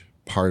huge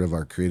part of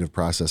our creative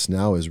process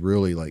now. Is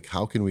really like,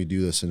 how can we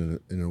do this in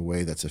a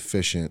way that's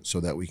efficient so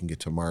that we can get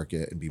to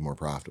market and be more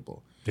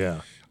profitable? Yeah.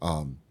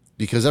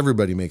 Because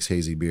everybody makes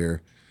hazy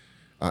beer,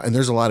 and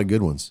there's a lot of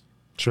good ones.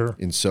 Sure.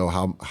 And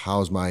so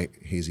how's my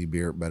hazy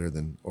beer better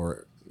than,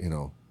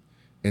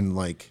 and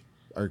like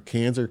our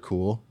cans are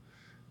cool.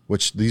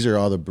 Which these are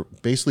all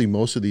basically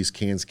most of these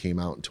cans came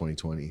out in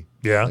 2020.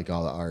 Yeah. Like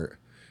all the art.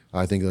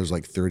 I think there's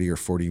like 30 or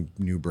 40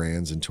 new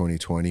brands in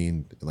 2020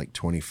 and like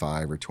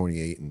 25 or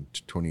 28 in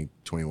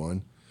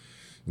 2021.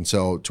 And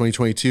so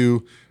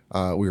 2022,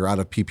 we were out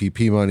of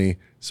PPP money,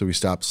 so we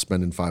stopped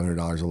spending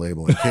 $500 a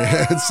label in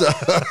cans.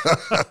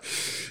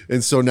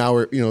 And so now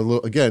we're, a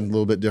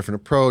little bit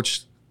different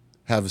approach.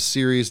 Have a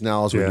series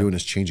now. As we're doing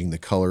is changing the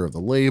color of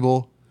the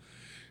label.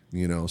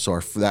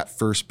 So that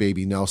first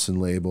Baby Nelson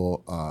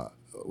label,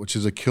 which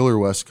is a killer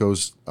West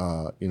Coast,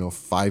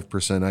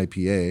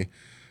 5%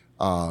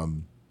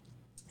 IPA.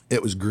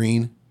 It was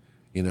green.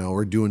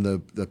 We're doing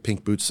the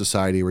Pink Boots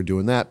Society. We're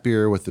doing that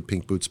beer with the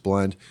Pink Boots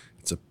blend.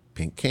 It's a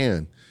pink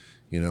can,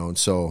 and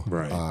so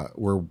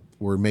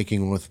we're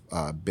making with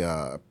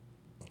cryo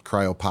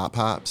pop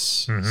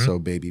hops. Mm-hmm. So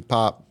Baby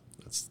Pop.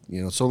 That's,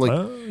 so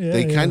like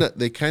they kind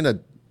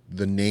of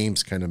the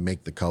names kind of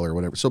make the color,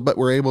 whatever. So, but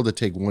we're able to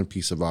take one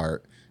piece of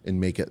art and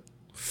make it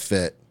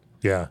fit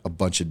a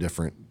bunch of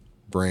different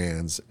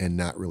brands and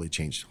not really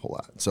change a whole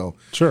lot. So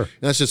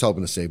that's just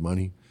helping us save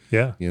money.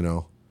 Yeah.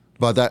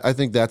 But I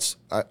think that's,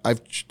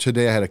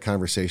 today I had a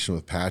conversation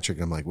with Patrick.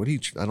 And I'm like,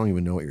 I don't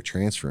even know what you're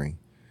transferring.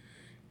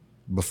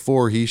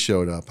 Before he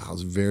showed up, I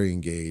was very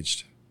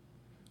engaged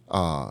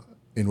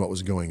in what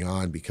was going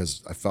on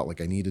because I felt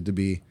like I needed to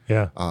be.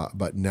 Yeah.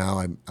 But now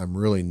I'm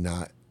really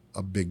not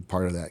a big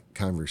part of that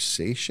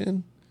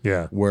conversation.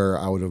 Yeah. Where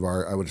I would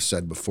have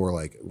said before,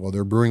 like, well,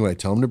 they're brewing what I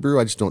tell them to brew.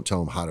 I just don't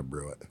tell them how to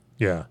brew it.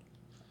 Yeah.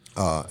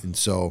 And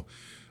so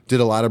did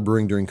a lot of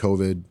brewing during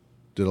COVID,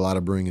 did a lot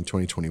of brewing in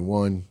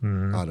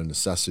 2021 out of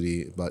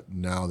necessity. But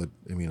now that,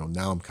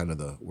 now I'm kind of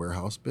the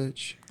warehouse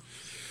bitch.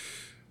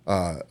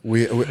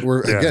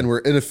 We're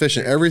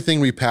inefficient. Everything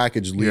we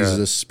package leaves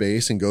this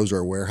space and goes to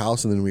our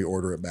warehouse, and then we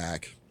order it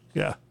back.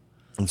 Yeah.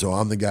 And so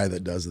I'm the guy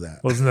that does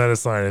that. Wasn't that a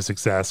sign of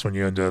success when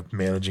you end up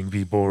managing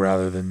people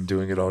rather than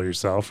doing it all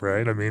yourself,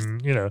 right? I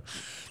mean,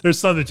 there's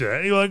something to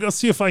it. Like, I'll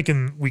see if we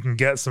can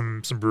get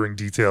some brewing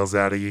details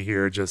out of you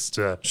here. Just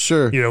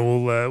sure.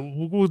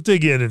 We'll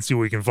dig in and see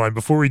what we can find.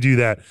 Before we do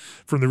that,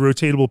 from the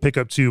rotatable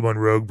pickup tube on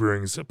Rogue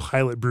Brewing's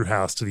pilot brew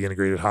house to the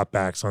integrated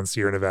hopbacks on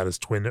Sierra Nevada's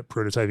twin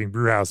prototyping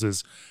brew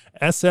houses,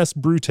 SS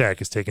Brewtech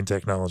has taken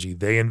technology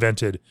they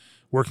invented,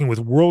 working with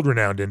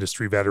world-renowned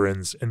industry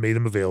veterans, and made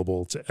them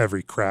available to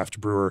every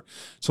craft brewer.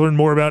 To learn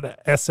more about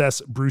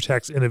SS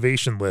Brewtech's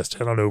innovation list,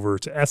 head on over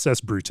to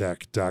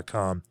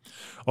ssbrewtech.com.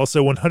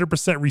 Also, 100%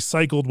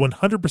 recycled, 100%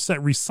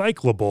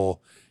 recyclable,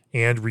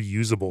 and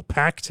reusable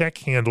PakTech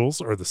handles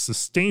are the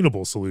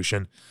sustainable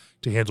solution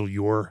to handle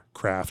your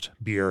craft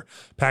beer.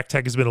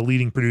 PakTech has been a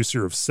leading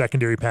producer of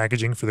secondary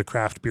packaging for the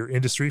craft beer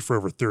industry for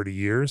over 30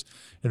 years,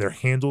 and their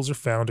handles are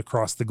found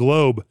across the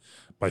globe.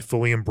 By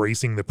fully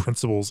embracing the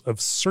principles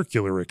of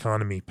circular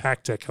economy,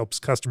 PakTech helps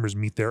customers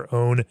meet their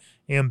own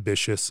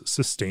ambitious,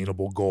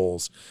 sustainable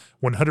goals.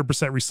 100%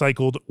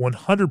 recycled,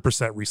 100%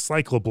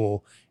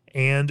 recyclable,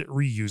 and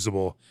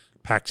reusable.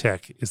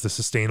 PakTech is the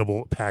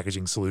sustainable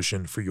packaging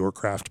solution for your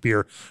craft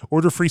beer.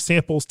 Order free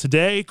samples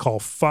today.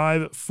 Call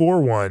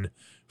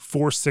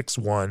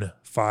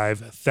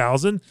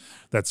 541-461-5000.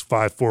 That's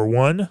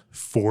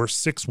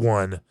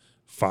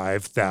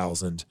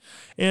 541-461-5000.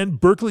 And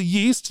Berkeley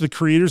Yeast, the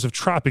creators of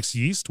Tropics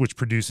Yeast, which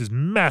produces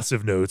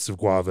massive notes of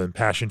guava and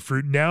passion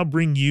fruit, now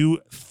bring you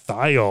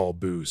Thiol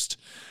Boost.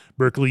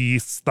 Berkeley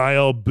Yeast's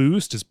Thiol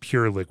Boost is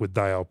pure liquid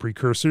thiol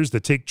precursors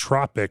that take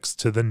Tropics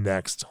to the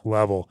next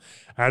level.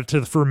 Add it to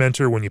the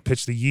fermenter when you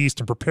pitch the yeast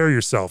and prepare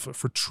yourself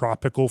for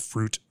tropical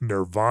fruit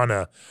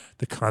nirvana.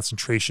 The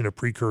concentration of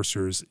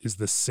precursors is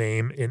the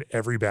same in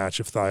every batch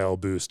of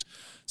Thiol Boost,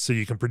 so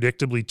you can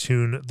predictably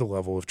tune the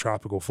level of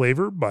tropical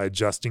flavor by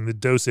adjusting the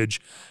dosage.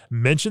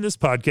 Mention this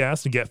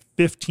podcast and get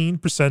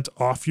 15%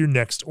 off your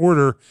next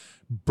order.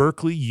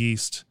 Berkeley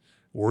Yeast,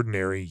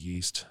 ordinary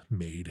yeast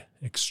made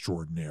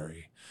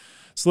extraordinary.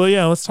 So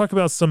yeah, let's talk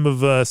about some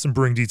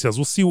brewing details.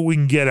 We'll see what we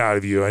can get out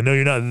of you. I know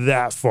you're not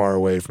that far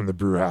away from the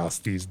brew house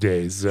these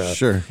days.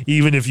 Sure.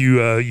 Even if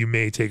you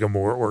may take a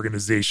more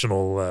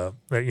organizational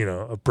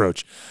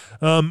approach.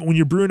 When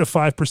you're brewing a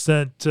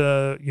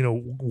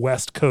 5%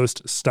 West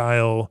Coast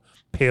style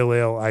pale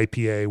ale,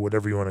 IPA,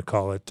 whatever you want to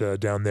call it,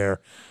 down there,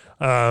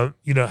 how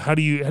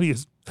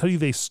do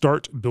they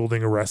start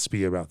building a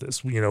recipe about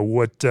this? Do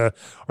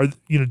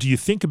you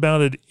think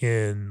about it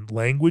in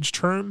language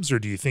terms, or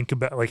do you think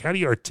about, like, how do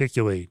you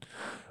articulate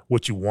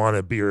what you want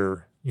a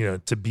beer,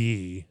 to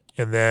be?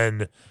 And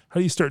then how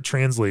do you start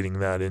translating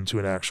that into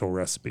an actual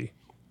recipe?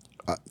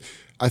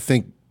 I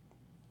think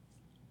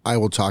I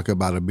will talk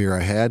about a beer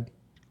I had.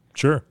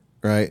 Sure.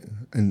 Right.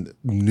 And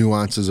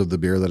nuances of the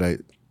beer that I,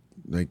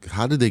 like,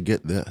 how did they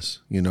get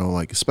this?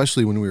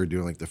 Especially when we were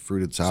doing like the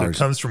fruited sours. So it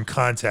comes from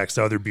context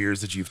to other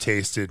beers that you've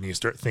tasted, and you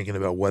start thinking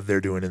about what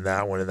they're doing in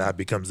that one, and that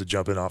becomes the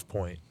jumping off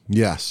point.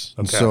 Yes.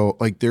 Okay. So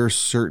like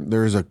there's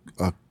a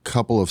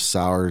couple of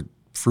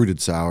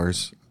fruited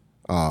sours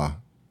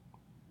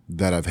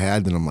that I've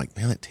had, and I'm like,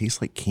 man, that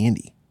tastes like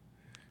candy.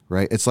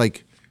 Right? It's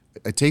like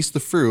I taste the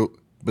fruit,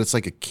 but it's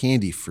like a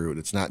candy fruit.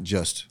 It's not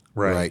just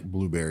right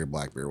blueberry,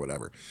 blackberry,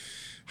 whatever.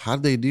 How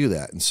did they do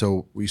that? And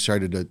so we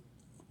started to,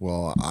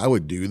 well, I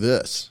would do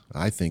this.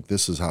 I think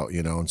this is how,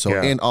 and so,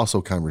 and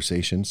also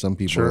conversation. Some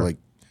people are like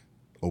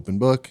open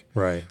book,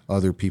 right?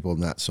 Other people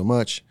not so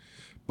much,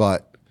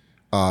 but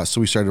so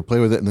we started to play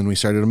with it, and then we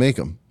started to make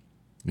them,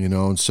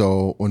 And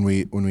so when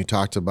we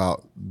talked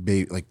about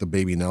like the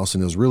Baby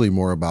Nelson, it was really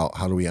more about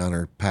how do we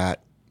honor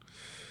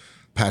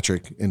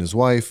Patrick and his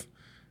wife,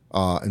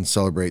 and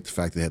celebrate the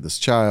fact they had this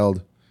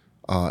child,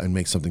 and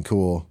make something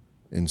cool.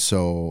 And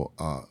so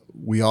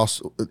we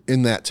also,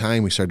 in that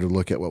time, we started to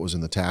look at what was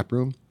in the tap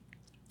room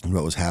and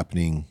what was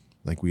happening.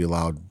 Like, we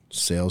allowed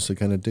sales to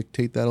kind of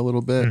dictate that a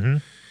little bit. Mm-hmm.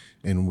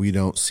 And we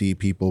don't see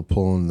people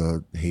pulling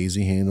the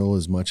hazy handle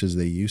as much as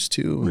they used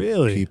to.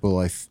 Really? People,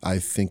 I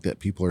think that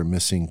people are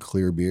missing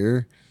clear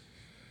beer.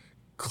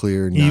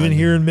 Even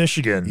here in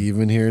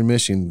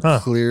Michigan. Huh.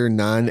 Clear,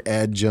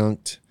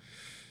 non-adjunct,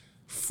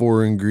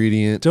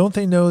 4-ingredient. Don't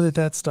they know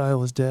that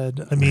style is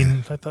dead? I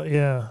mean, I thought,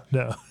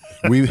 no.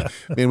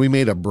 we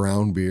made a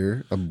brown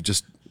beer,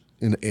 just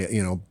an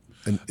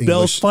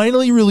Bell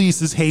finally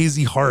releases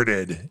Hazy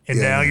Hearted, and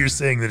now you're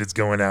saying that it's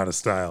going out of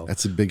style.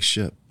 That's a big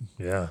ship.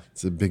 Yeah,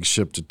 it's a big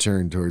ship to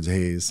turn towards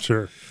haze.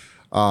 Sure.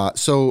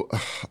 So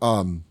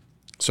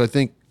I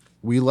think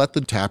we let the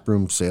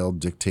taproom sale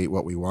dictate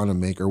what we want to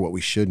make or what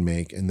we should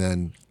make, and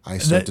then I know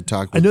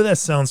that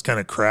sounds kind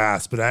of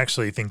crass, but I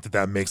actually think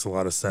that makes a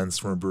lot of sense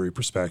from a brewery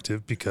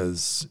perspective,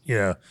 because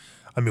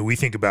I mean, we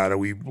think about it.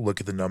 We look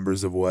at the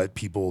numbers of what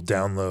people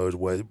download,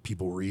 what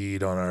people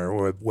read on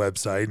our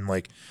website, and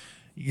like,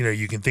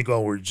 you can think,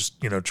 oh, we're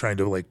just, trying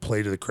to like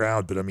play to the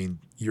crowd. But I mean,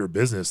 you're a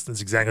business.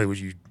 That's exactly what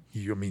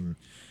I mean,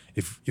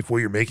 if what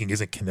you're making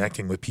isn't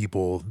connecting with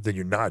people, then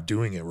you're not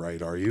doing it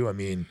right, are you? I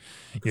mean,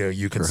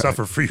 you can Correct.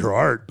 suffer for your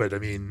art, but I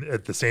mean,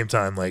 at the same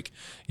time, like,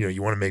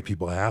 you want to make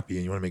people happy,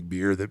 and you want to make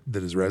beer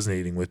that is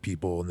resonating with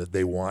people and that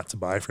they want to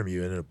buy from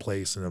you, and in a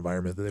place and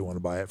environment that they want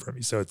to buy it from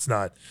you. So it's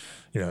not,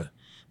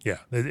 yeah,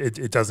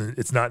 it doesn't,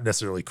 it's not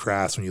necessarily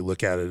crass when you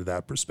look at it at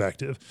that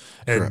perspective,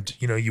 and Correct.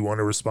 you want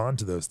to respond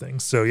to those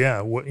things. So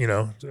yeah, what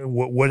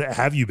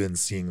have you been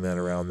seeing then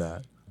around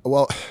that?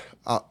 Well,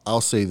 I'll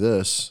say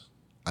this.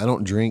 I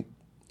don't drink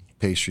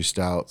pastry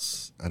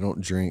stouts. I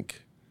don't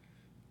drink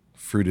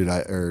fruited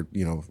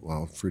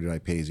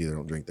IPAs either. I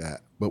don't drink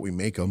that, but we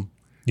make them.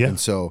 Yeah. And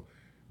so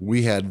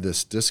we had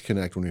this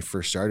disconnect when we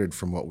first started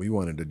from what we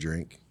wanted to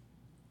drink.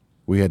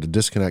 We had to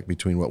disconnect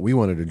between what we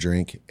wanted to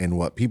drink and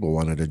what people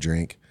wanted to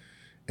drink.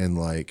 And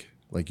like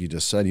you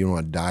just said, you don't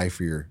want to die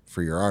for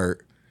your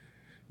art.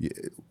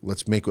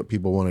 Let's make what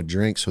people want to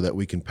drink so that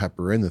we can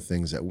pepper in the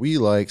things that we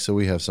like. So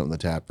we have something in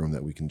the tap room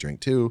that we can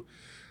drink too.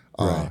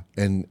 Right.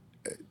 And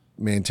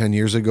man, 10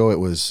 years ago, it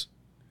was,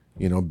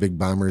 big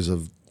bombers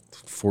of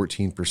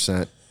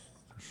 14%.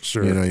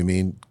 Sure. You know what I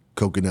mean?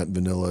 Coconut,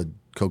 vanilla,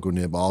 cocoa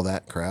nib, all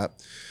that crap.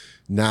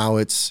 Now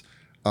it's,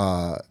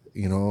 a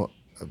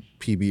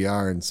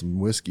PBR and some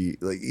whiskey.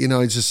 Like,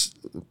 it's just,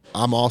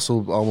 I'm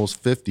also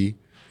almost 50.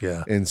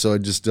 Yeah. And so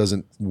it just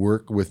doesn't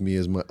work with me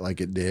as much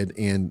like it did.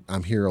 And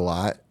I'm here a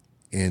lot,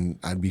 and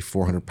I'd be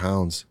 400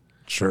 pounds.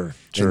 Sure.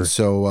 And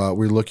so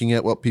we're looking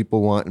at what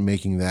people want and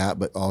making that,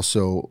 but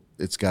also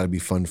it's got to be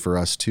fun for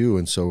us too.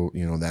 And so,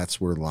 that's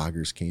where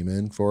lagers came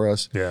in for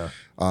us. Yeah.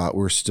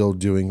 We're still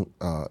doing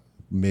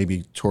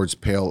maybe towards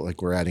pale,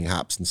 like we're adding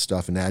hops and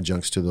stuff and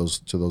adjuncts to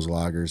those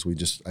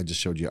lagers. I just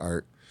showed you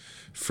art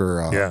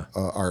for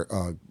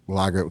our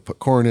lager that we put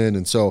corn in.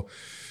 And so,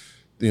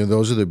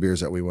 those are the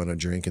beers that we want to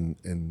drink.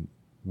 And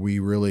we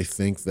really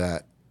think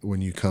that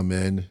when you come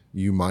in,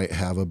 you might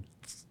have a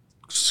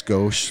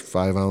skosh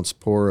 5-ounce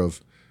pour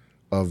of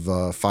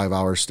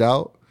 5-hour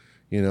stout,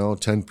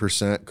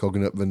 10%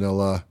 coconut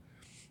vanilla,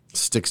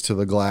 sticks to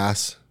the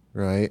glass,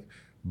 right?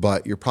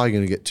 But you're probably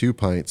going to get 2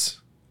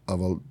 pints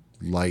of a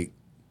light,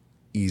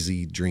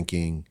 easy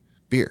drinking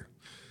beer.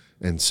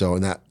 And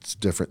that's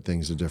different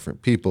things to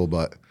different people,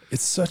 but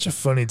it's such a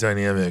funny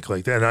dynamic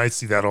like that. And I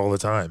see that all the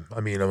time.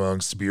 I mean,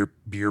 amongst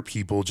beer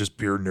people, just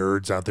beer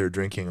nerds out there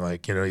drinking,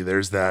 like,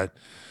 there's that,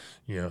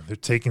 they're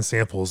taking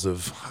samples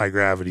of high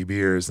gravity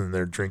beers and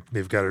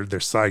they've got their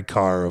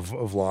sidecar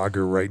of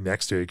lager right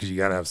next to it, because you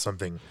got to have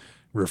something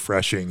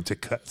refreshing to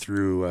cut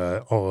through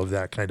all of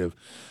that kind of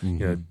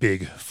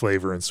big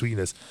flavor and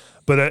sweetness.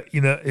 But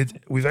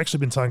we've actually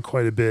been talking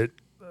quite a bit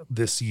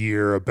this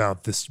year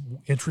about this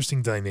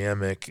interesting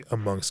dynamic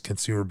amongst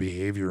consumer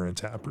behavior in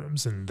tap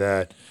rooms, and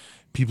that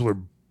people are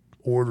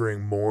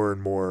ordering more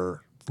and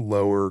more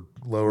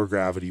lower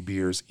gravity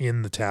beers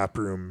in the tap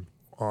room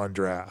on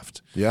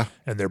draft. Yeah.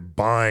 And they're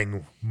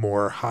buying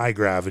more high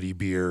gravity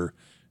beer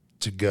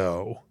to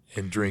go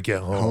and drink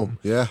at home.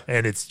 Yeah.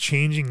 And it's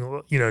changing,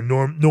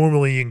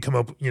 normally you can come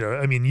up,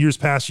 years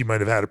past you might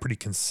have had a pretty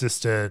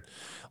consistent,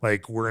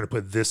 like, we're going to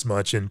put this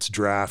much into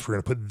draft, we're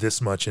going to put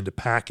this much into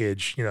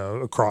package,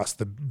 across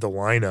the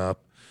lineup,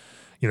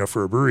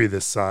 for a brewery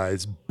this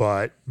size.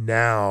 But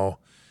now,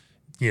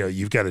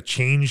 you've got to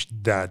change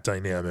that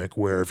dynamic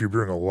where if you're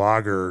brewing a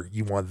lager,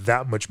 you want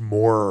that much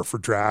more for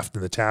draft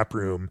in the tap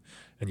room,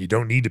 and you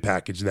don't need to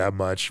package that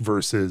much,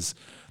 versus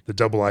the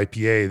double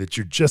IPA that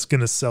you're just going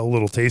to sell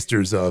little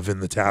tasters of in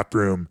the tap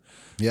room,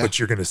 but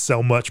you're going to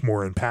sell much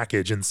more in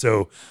package. And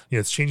so,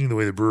 it's changing the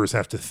way the brewers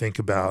have to think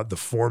about the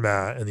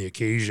format and the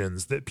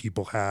occasions that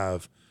people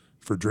have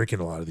for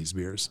drinking a lot of these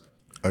beers.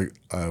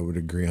 I would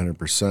agree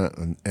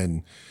 100%.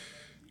 And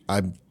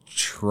I'm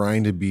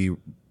trying to be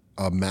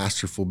a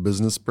masterful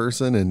business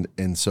person.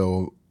 And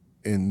so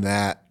in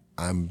that,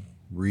 I'm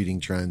reading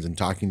trends and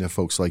talking to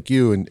folks like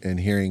you and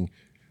hearing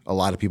a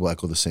lot of people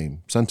echo the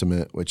same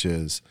sentiment, which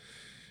is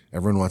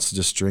everyone wants to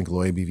just drink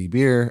low ABV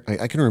beer.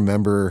 I can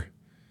remember,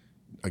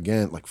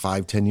 again, like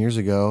 5-10 years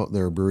ago,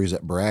 there were breweries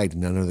that bragged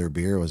none of their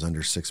beer was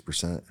under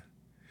 6%,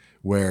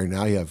 where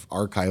now you have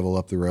Archival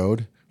up the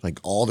road, like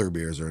all their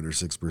beers are under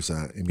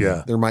 6%. I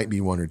mean, there might be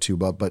one or two,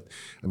 but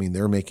I mean,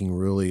 they're making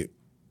really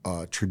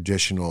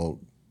traditional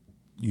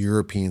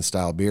European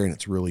style beer, and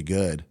it's really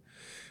good.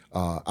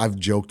 I've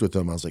joked with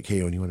them. I was like,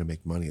 hey, when you want to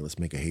make money, let's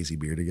make a hazy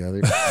beer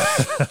together.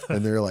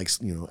 And they're like,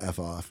 F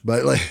off.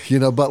 But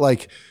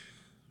like,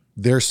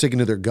 they're sticking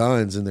to their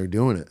guns and they're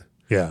doing it.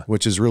 Yeah.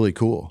 Which is really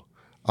cool.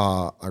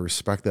 I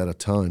respect that a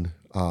ton.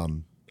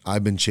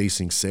 I've been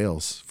chasing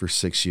sales for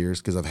 6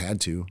 years because I've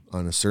had to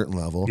on a certain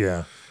level.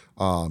 Yeah.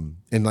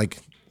 And like,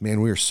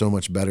 man, we are so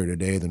much better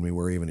today than we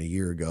were even a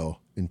year ago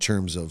in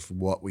terms of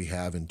what we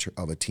have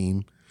of a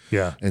team.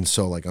 Yeah. And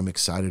so like, I'm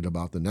excited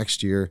about the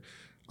next year.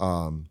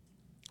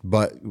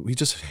 But we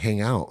just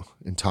hang out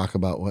and talk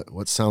about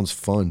what sounds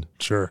fun.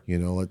 Sure.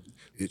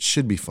 It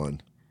should be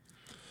fun.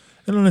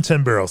 And on a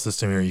 10 barrel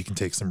system here, you can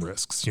take some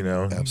risks,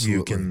 Absolutely.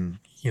 You can,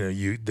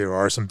 there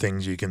are some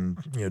things you can,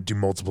 do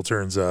multiple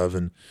turns of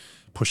and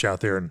push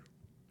out there in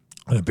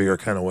a bigger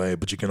kind of way,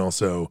 but you can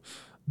also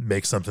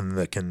make something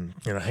that can,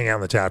 hang out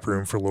in the tap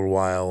room for a little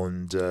while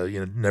and,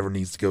 never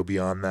needs to go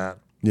beyond that.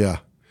 Yeah.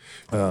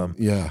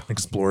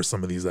 Explore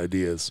some of these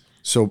ideas.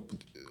 So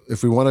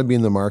if we want to be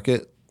in the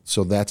market,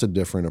 so that's a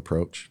different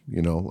approach,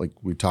 like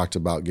we talked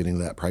about getting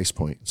that price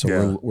point.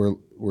 So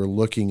we're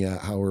looking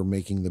at how we're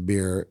making the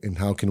beer and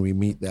how can we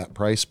meet that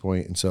price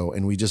point.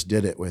 And we just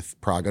did it with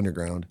Prague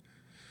Underground.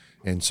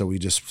 And so we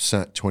just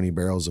sent 20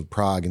 barrels of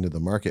Prague into the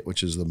market,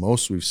 which is the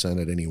most we've sent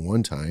at any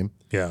one time.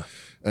 Yeah.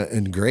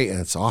 And great. And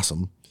it's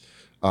awesome.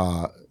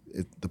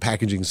 The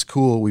packaging is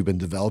cool. We've been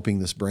developing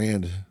this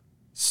brand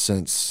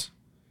since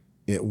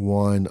it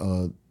won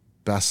a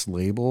best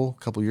label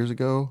a couple years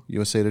ago,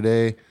 USA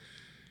Today.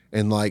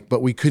 And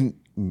but we couldn't,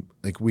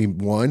 we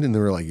won and they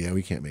were like, yeah,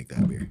 we can't make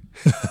that beer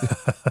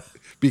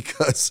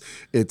because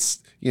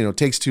it's,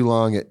 takes too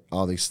long at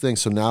all these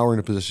things. So now we're in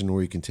a position where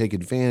we can take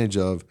advantage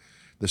of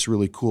this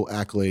really cool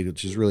accolade,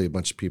 which is really a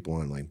bunch of people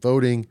online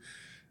voting.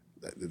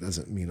 That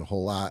doesn't mean a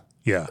whole lot,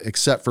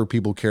 except for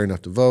people who care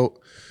enough to vote.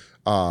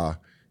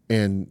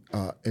 And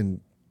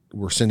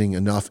we're sending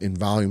enough in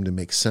volume to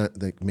make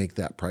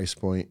that price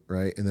point,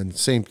 right? And then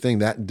same thing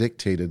that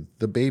dictated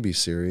the baby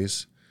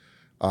series,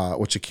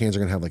 which the cans are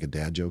gonna have like a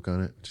dad joke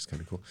on it, which is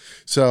kind of cool.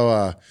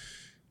 So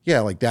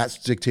that's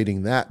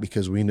dictating that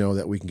because we know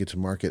that we can get to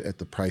market at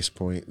the price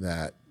point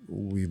that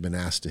we've been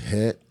asked to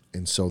hit.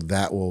 And so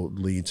that will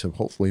lead to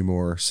hopefully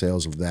more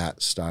sales of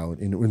that style.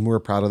 And we're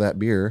proud of that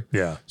beer.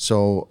 Yeah.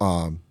 So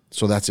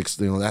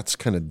that's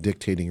kind of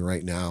dictating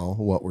right now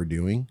what we're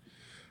doing.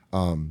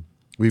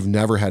 We've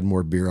never had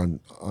more beer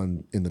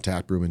on in the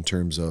tap room in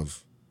terms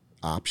of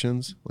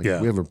options. We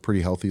have a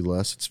pretty healthy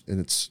list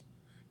it's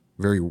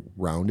very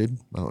rounded.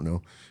 I don't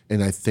know.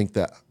 And I think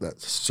that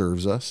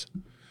serves us.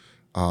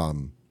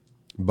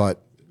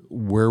 But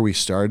where we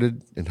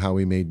started and how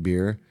we made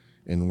beer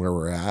and where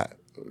we're at,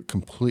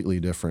 completely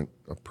different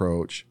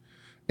approach.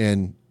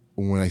 And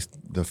when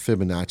the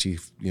Fibonacci,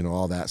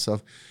 all that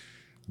stuff,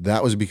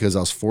 that was because I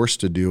was forced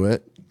to do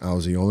it. I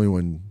was the only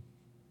one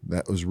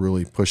that was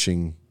really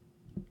pushing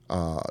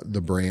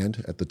the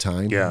brand at the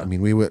time. Yeah. I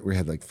mean, we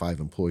had like 5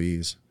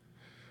 employees.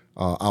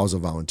 I was a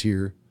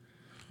volunteer.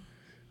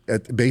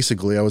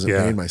 Basically, I wasn't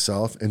paying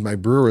myself. And my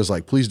brewer was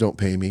like, please don't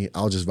pay me.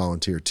 I'll just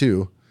volunteer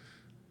too.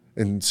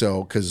 And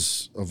so,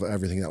 because of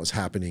everything that was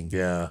happening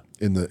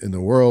in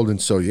the world.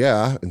 And so,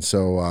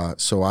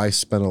 so I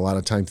spent a lot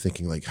of time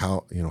thinking like,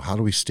 how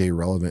do we stay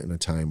relevant in a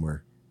time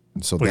where,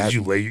 and so did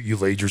you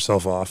laid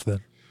yourself off then?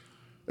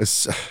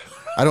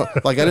 I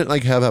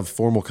didn't have a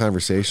formal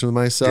conversation with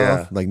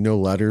myself. Like no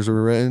letters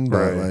were written,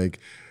 but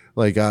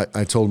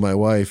I told my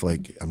wife,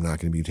 I'm not going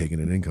to be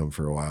taking an income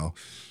for a while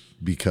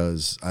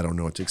because I don't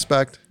know what to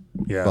expect.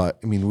 Yeah. But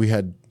I mean, we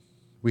had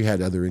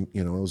other,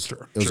 it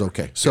was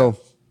okay. So,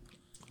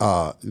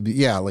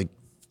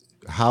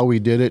 how we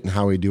did it and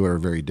how we do it are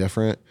very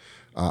different.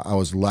 I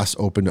was less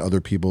open to other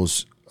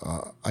people's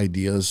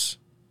ideas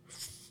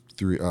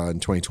through in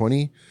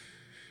 2020,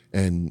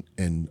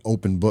 and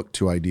open book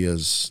to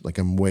ideas. Like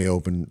I'm way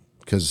open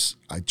because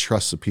I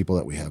trust the people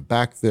that we have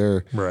back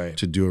there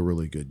to do a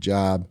really good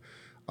job,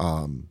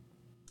 and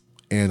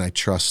I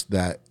trust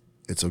that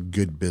it's a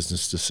good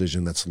business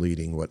decision that's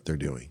leading what they're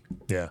doing.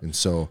 Yeah, and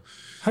so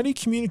how do you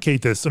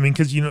communicate this? I mean,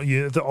 because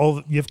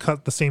you've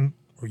cut the same.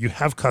 Or you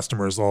have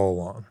customers all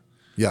along.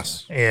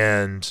 Yes.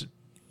 And,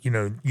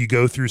 you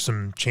go through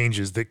some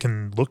changes that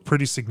can look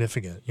pretty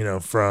significant,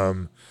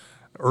 from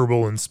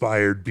herbal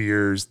inspired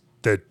beers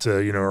that,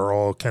 are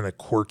all kind of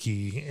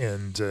quirky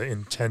and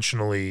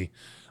intentionally,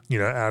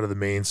 out of the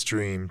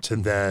mainstream to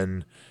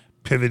then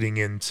pivoting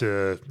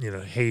into,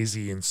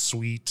 hazy and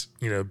sweet,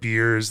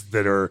 beers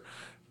that are,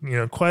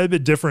 quite a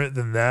bit different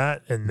than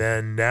that. And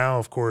then now,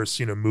 of course,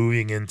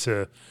 moving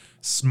into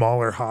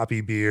smaller hoppy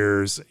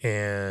beers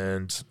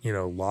and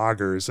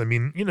lagers. I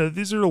mean,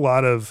 these are a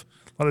lot of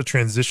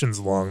transitions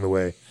along the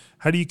way.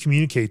 How do you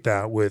communicate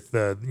that with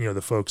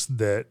the folks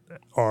that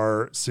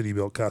are City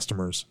Built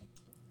customers?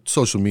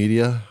 Social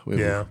media.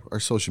 Our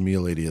social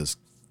media lady is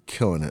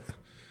killing it,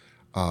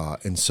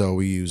 and so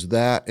we use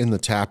that in the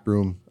tap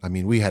room. I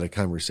mean, we had a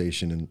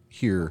conversation in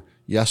here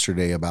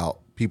yesterday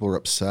about people are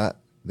upset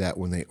that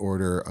when they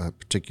order a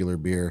particular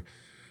beer,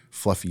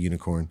 Fluffy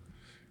Unicorn,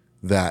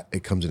 that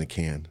it comes in a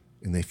can.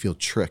 And they feel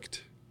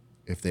tricked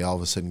if they all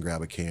of a sudden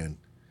grab a can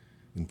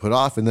and put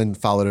off and then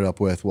followed it up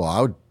with, well,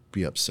 I would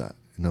be upset.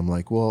 And I'm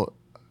like, well,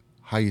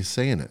 how are you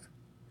saying it?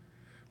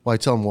 Well, I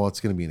tell them, well, it's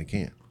going to be in a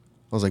can.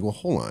 I was like, well,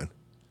 hold on.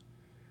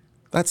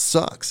 That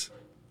sucks.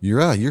 I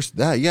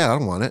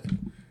don't want it.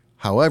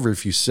 However,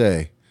 if you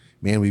say,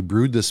 man, we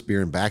brewed this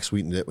beer and back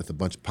sweetened it with a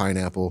bunch of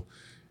pineapple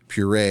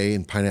puree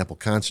and pineapple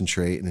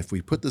concentrate. And if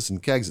we put this in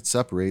kegs, it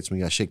separates. And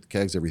we got to shake the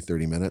kegs every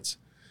 30 minutes.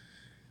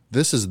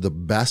 This is the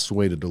best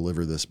way to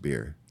deliver this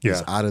beer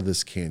is out of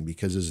this can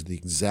because it's the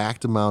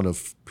exact amount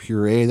of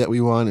puree that we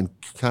want and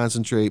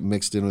concentrate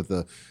mixed in with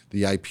the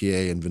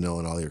IPA and vanilla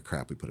and all your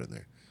crap we put in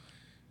there.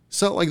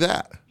 sell it like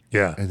that.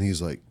 Yeah. And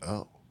he's like,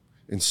 oh.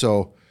 And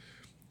so,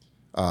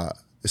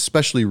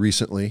 especially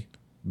recently,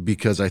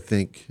 because I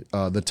think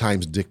the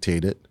times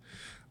dictate it,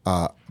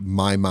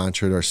 my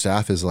mantra to our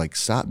staff is like,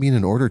 stop being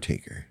an order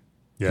taker.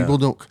 Yeah.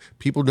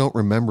 People don't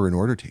remember an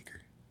order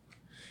taker.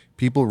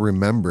 People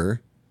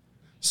remember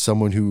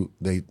someone who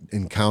they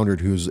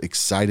encountered who's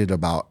excited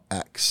about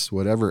X,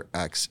 whatever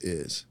X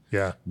is.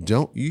 Yeah.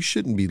 You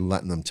shouldn't be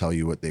letting them tell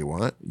you what they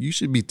want. You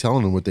should be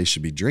telling them what they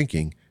should be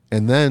drinking.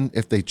 And then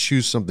if they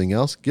choose something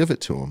else, give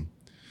it to them.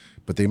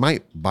 But they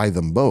might buy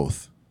them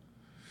both.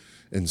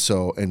 And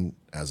so, and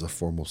as a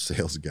formal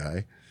sales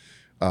guy,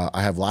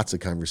 I have lots of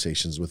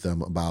conversations with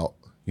them about,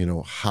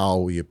 how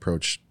we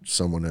approach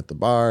someone at the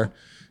bar.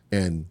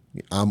 And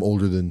I'm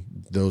older than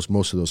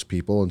most of those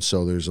people. And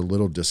so there's a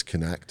little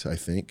disconnect, I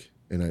think.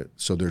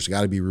 So there's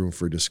got to be room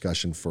for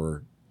discussion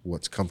for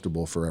what's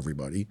comfortable for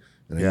everybody.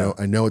 And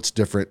I know it's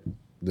different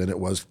than it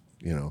was,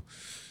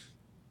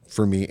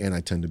 for me. And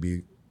I tend to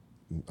be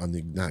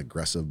not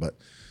aggressive, but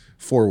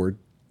forward.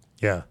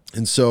 Yeah.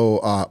 And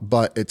so,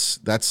 but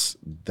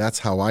that's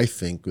how I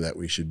think that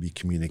we should be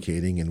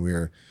communicating, and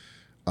we're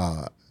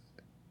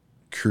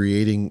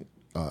creating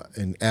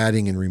and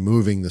adding and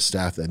removing the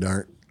staff that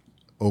aren't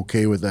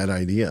okay with that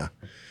idea.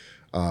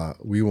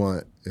 We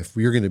want, if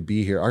we're going to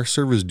be here, our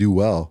servers do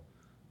well.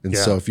 And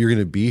so if you're going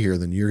to be here,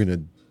 then you're going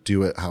to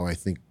do it how I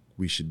think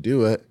we should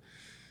do it.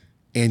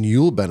 And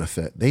you'll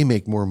benefit. They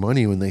make more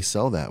money when they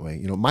sell that way.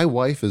 My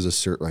wife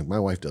is my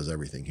wife does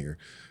everything here.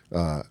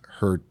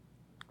 Her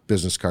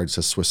business card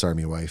says Swiss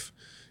Army wife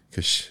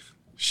because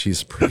she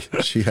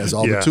has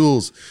all the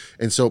tools.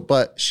 And so,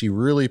 but she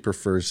really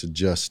prefers to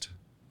just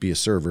be a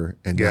server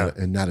and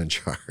not in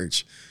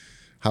charge.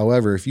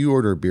 However, if you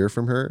order a beer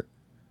from her,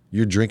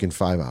 you're drinking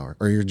 5 Hour,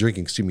 or you're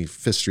drinking,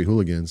 Fifth Street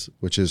Hooligans,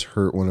 which is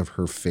one of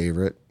her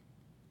favorite.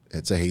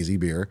 It's a hazy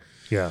beer.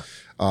 Yeah.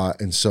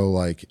 And so,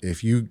 like,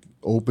 if you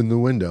open the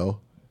window,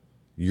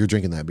 you're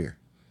drinking that beer.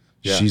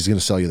 Yeah. She's going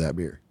to sell you that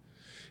beer.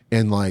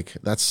 And, like,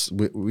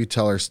 we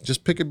tell her,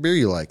 just pick a beer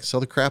you like, sell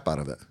the crap out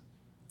of it.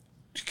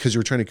 Because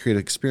you're trying to create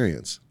an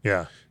experience.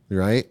 Yeah.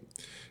 Right?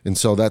 And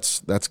so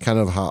that's kind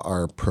of how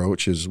our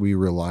approach is. We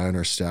rely on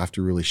our staff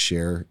to really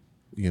share,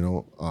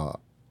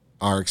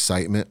 our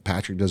excitement.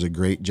 Patrick does a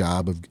great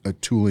job of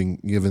tooling,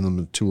 giving them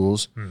the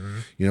tools.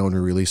 Mm-hmm. When we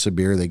release a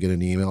beer, they get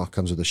an email. It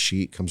comes with a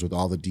sheet, comes with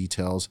all the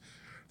details,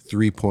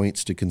 3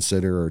 points to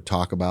consider or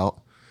talk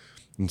about.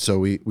 And so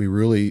we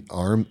really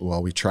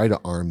we try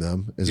to arm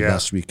them as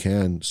best we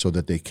can so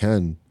that they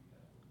can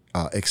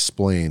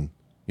explain,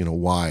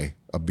 why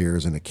a beer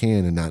is in a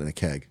can and not in a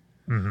keg.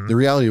 Mm-hmm. The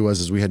reality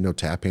is we had no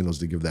tap handles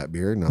to give that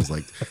beer. And I was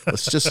like,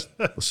 let's just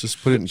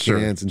put it in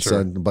cans and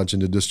send a bunch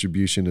into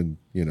distribution. And,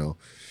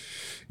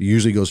 it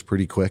usually goes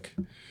pretty quick.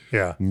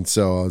 Yeah. And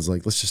so I was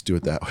like, let's just do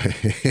it that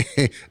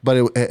way. But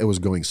it was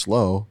going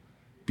slow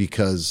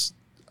because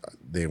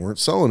they weren't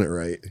selling it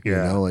right.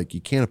 Yeah. You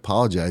can't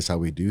apologize how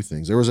we do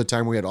things. There was a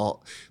time we had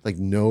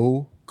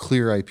no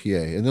clear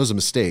IPA, and it was a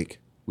mistake.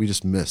 We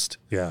just missed.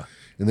 Yeah.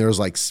 And there was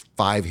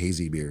 5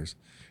 hazy beers,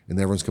 and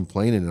everyone's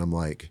complaining. And I'm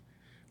like,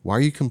 why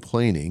are you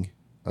complaining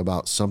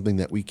about something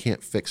that we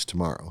can't fix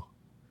tomorrow?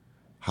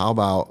 How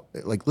about,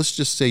 let's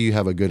just say you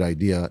have a good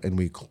idea and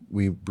we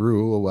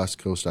brew a West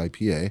Coast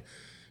IPA,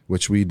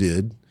 which we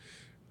did,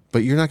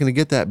 but you're not going to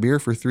get that beer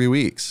for 3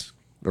 weeks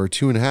or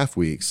 2.5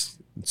 weeks.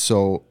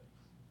 So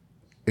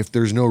if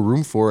there's no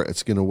room for it,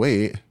 it's going to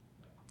wait.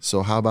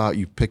 So how about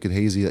you pick a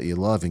hazy that you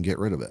love and get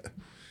rid of it,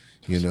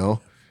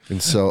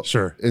 And so,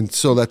 and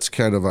so that's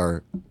kind of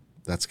our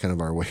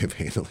way of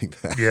handling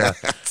that. Yeah.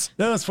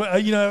 No, it's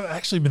funny. I've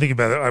actually been thinking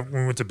about it.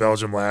 When we went to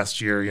Belgium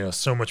last year,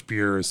 so much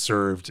beer is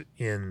served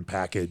in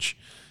package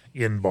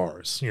in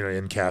bars,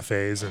 in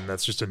cafes, and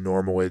that's just a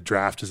normal way.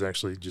 Draft is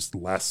actually just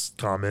less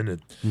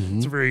common.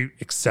 It's a very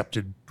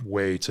accepted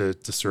way to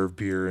serve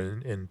beer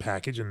in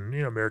package. And,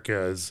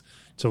 America is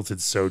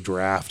tilted so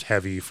draft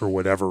heavy for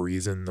whatever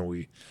reason that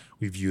we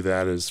view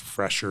that as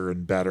fresher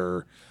and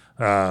better.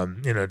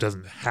 It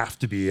doesn't have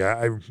to be.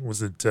 I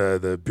was at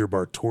the beer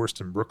bar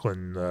Torst in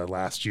Brooklyn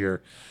last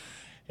year,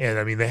 and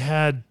I mean they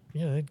had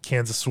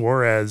cans of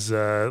Suarez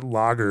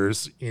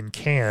lagers in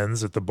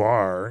cans at the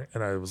bar,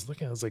 and I was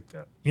looking. I was like,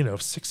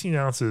 16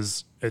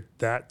 ounces at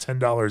that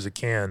 $10 a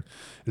can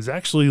is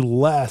actually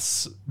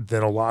less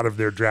than a lot of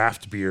their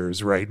draft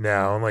beers right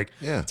now. I'm like,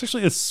 it's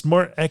actually a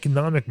smart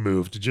economic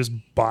move to just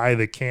buy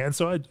the can.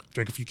 So I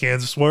drink a few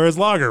cans of Suarez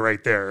lager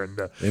right there, and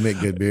they make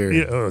good beer.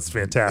 It's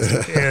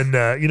fantastic, and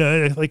but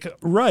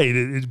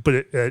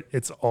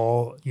it's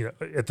all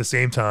at the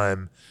same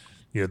time.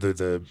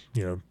 The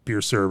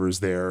beer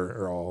servers there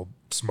are all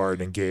smart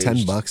and engaged.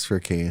 $10 for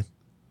a can.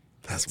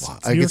 That's wild.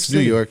 It's I guess New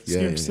York. It's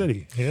New York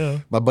City. Yeah.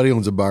 My buddy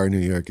owns a bar in New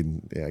York,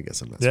 and I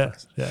guess I'm not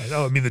surprised. Yeah.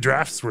 No, I mean the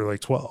drafts were like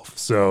 12.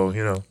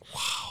 So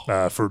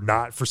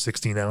for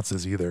 16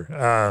 ounces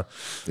either.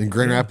 And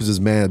Grand Rapids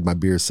is mad. My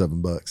beer is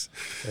 $7.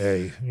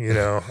 Hey,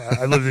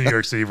 I lived in New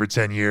York City for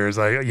 10 years.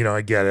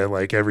 I get it.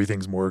 Like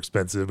everything's more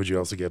expensive, but you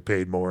also get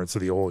paid more, and so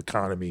the whole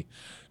economy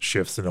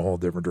shifts in a whole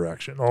different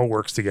direction. All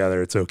works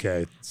together. It's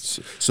okay.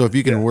 So if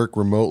you can work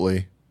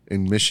remotely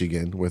in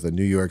Michigan with a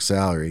New York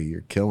salary,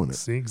 you're killing it.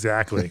 See,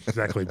 exactly.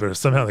 But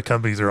somehow the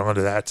companies are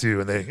onto that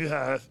too, and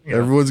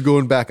everyone's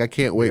going back. I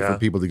can't wait for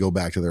people to go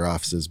back to their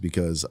offices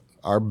because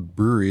our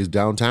brewery is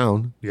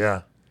downtown.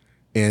 Yeah,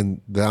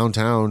 and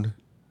downtown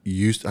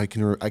I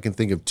can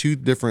think of 2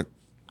 different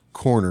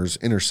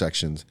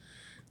intersections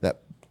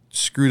that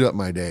screwed up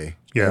my day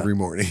every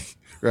morning.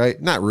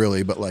 Right? Not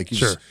really, but like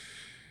just,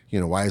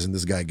 why isn't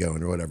this guy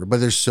going or whatever? But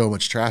there's so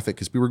much traffic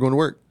because people are going to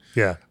work.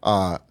 Yeah.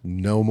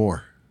 No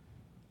more.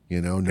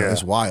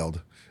 It's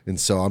wild. And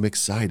so I'm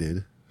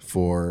excited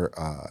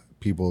for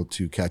people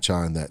to catch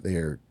on that they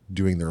are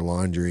doing their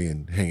laundry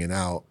and hanging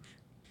out.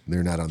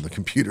 They're not on the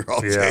computer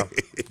all day.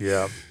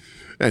 Yeah.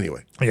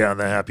 Anyway. Yeah, and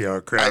the happy hour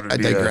crowd would I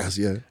be digress,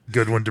 a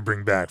good one to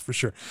bring back for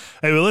sure.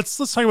 Anyway, let's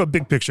talk about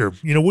big picture.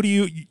 What do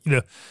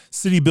you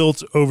City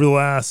Built over the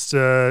last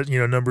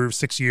number of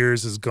 6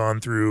 years has gone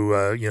through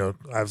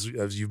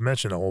as you've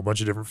mentioned a whole bunch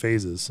of different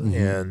phases.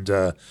 And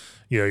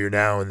you're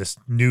now in this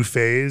new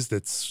phase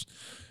that's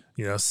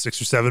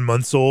 6 or 7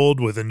 months old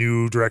with a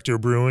new director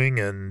of brewing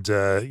and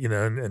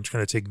trying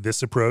to take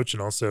this approach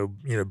and also,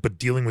 but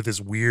dealing with this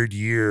weird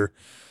year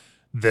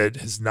that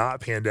has not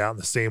panned out in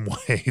the same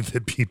way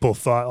that people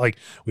thought. Like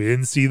we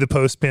didn't see the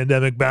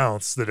post-pandemic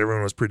bounce that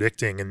everyone was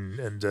predicting.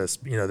 And this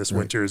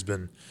winter has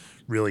been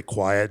really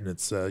quiet and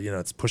it's,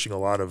 it's pushing a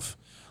lot of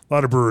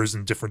brewers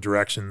in different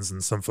directions.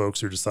 And some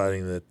folks are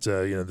deciding that,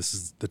 this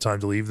is the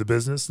time to leave the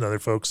business. And other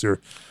folks are,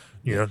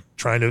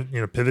 trying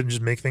to, pivot and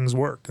just make things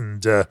work.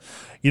 And,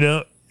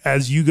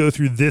 as you go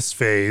through this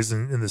phase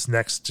and in this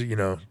next,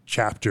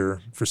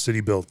 chapter for City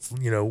Built,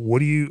 what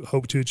do you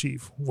hope to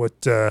achieve?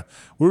 Where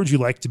would you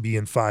like to be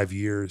in 5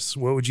 years?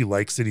 What would you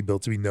like City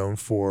Built to be known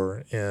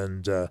for?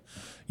 And,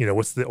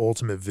 what's the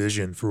ultimate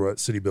vision for what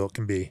City Built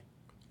can be?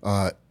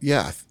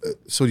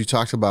 So you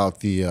talked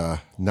about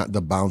not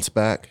the bounce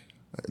back,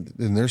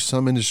 and there's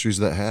some industries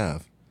that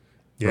have,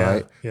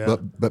 right? Yeah.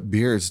 But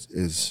beer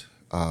is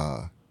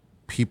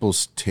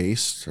people's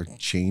tastes are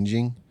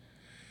changing.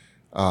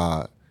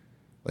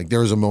 Like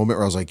there was a moment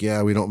where I was like,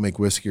 we don't make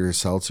whiskey or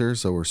seltzer,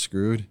 so we're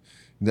screwed.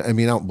 I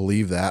mean, I don't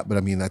believe that, but I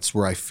mean, that's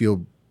where I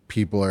feel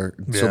people are.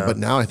 So, but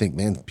now I think,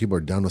 man, people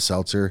are done with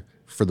seltzer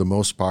for the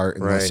most part,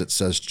 unless it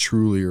says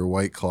Truly or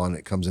White Claw and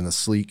it comes in a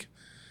sleek,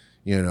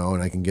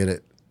 and I can get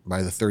it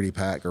by the 30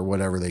 pack or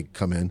whatever they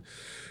come in.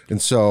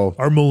 And so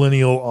our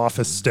millennial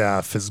office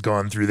staff has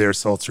gone through their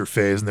seltzer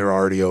phase and they're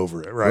already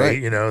over it.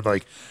 Right.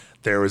 Like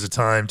there was a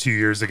time 2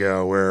 years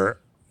ago where,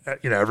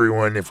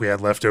 everyone, if we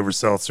had leftover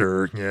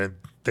seltzer,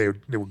 they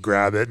would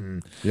grab it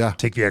and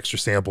take the extra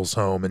samples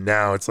home. And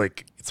now it's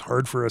like, it's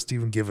hard for us to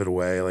even give it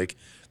away. Like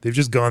they've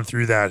just gone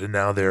through that and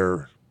now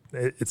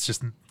it's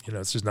just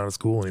not as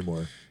cool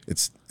anymore.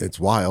 It's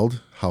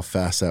wild how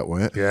fast that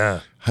went.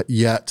 Yeah.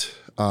 Yet,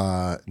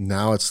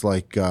 now it's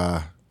like,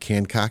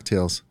 canned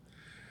cocktails,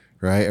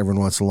 right? Everyone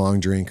wants a long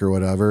drink or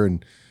whatever.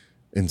 And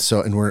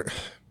we're,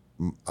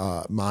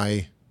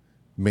 my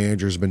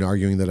manager's been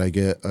arguing that I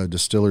get a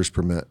distiller's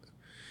permit.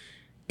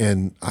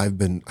 And I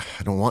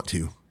don't want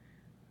to,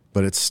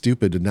 but it's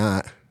stupid to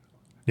not.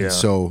 Yeah. And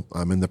so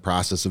I'm in the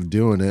process of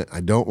doing it.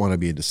 I don't want to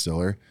be a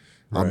distiller.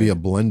 I'll be a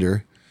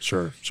blender.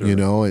 Sure.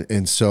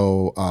 And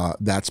so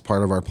that's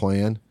part of our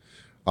plan.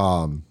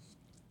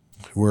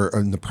 We're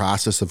in the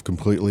process of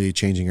completely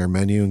changing our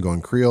menu and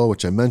going Creole,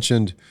 which I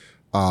mentioned.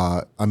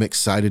 I'm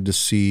excited to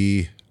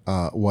see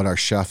what our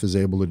chef is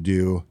able to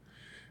do.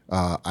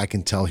 I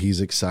can tell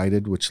he's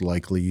excited, which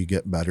likely you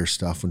get better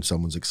stuff when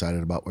someone's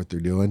excited about what they're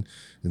doing.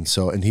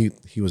 And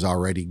he was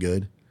already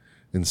good.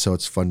 And so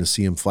it's fun to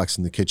see him flex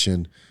in the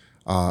kitchen.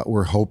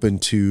 We're hoping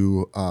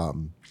to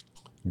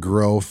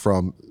grow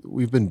from,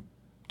 we've been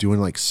doing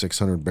like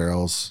 600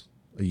 barrels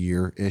a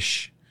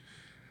year-ish,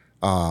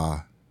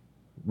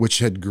 which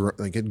had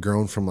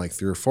grown from like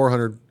 300 or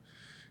 400.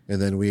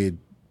 And then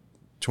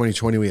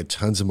 2020, we had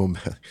tons of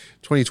momentum.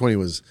 2020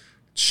 was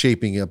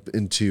shaping up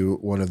into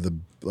one of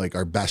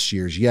our best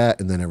years yet,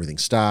 and then everything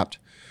stopped.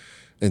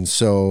 And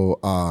so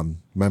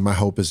my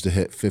hope is to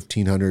hit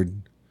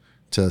 1,500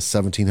 to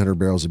 1,700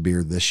 barrels of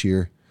beer this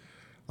year.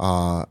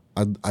 I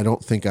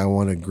don't think I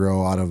want to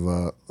grow out of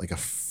a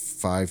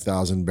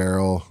 5,000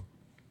 barrel.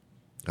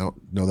 I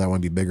don't know that I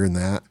want to be bigger than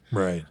that.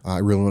 Right. I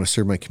really want to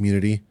serve my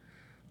community.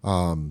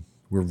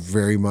 We're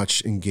very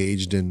much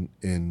engaged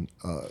in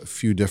a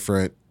few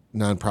different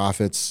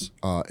nonprofits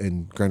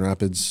in Grand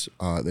Rapids.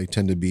 They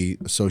tend to be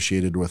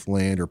associated with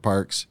land or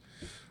parks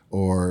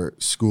or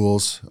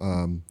schools.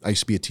 I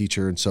used to be a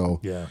teacher, and so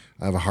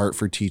I have a heart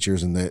for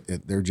teachers, and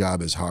their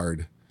job is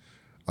hard,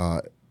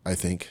 I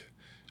think,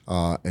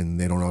 and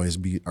they don't always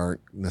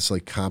aren't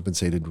necessarily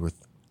compensated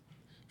with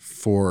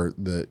for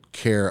the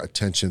care,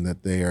 attention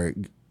that they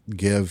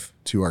give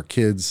to our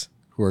kids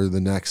who are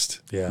the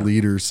next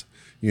leaders,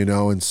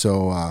 And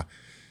so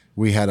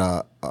we had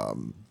a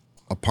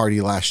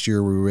party last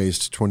year where we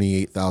raised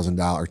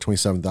 $28,000 or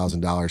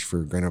 $27,000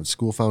 for Grand Rapids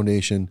School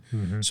Foundation.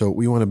 Mm-hmm. So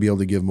we want to be able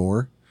to give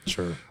more.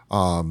 Sure.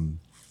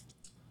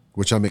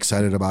 Which I'm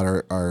excited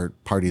about our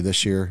party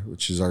this year,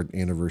 which is our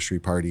anniversary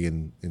party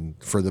and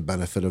for the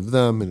benefit of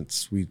them.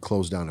 And we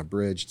closed down a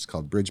bridge. It's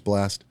called Bridge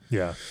Blast.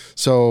 Yeah.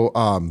 So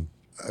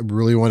I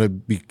really want to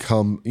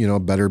become, a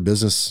better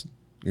business,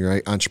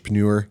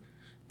 entrepreneur.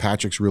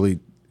 Patrick's really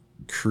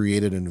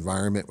created an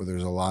environment where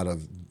there's a lot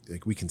of,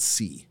 we can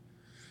see,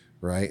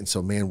 right? And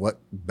so, man, what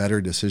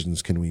better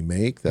decisions can we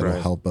make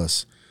that'll help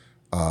us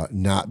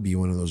not be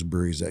one of those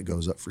breweries that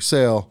goes up for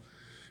sale,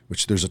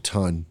 which there's a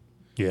ton.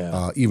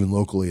 Yeah. Even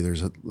locally,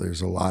 there's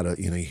a lot of,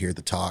 you hear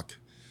the talk.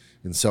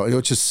 And so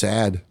it's just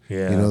sad.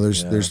 Yeah.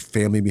 There's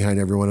family behind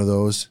every one of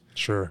those.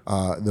 Sure.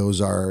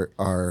 Those are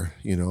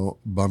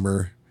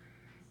bummer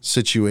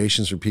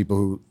situations for people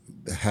who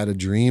had a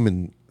dream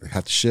and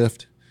have to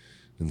shift.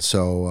 And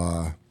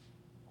so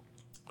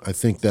I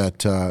think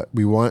that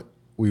we want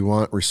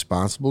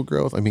responsible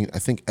growth. I mean, I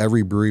think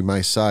every brewery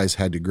my size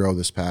had to grow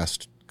this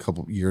past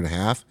year and a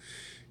half,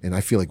 and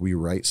I feel like we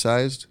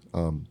right-sized.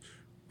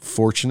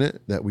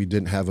 Fortunate that we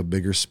didn't have a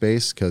bigger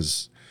space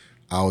because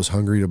I was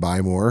hungry to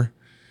buy more,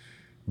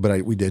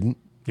 but we didn't.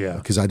 Yeah.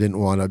 Because I didn't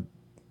want to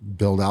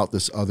build out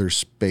this other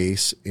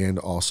space, and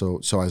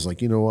also, so I was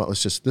like, you know what?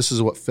 This is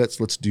what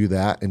fits. Let's do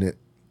that, and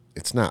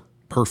it's not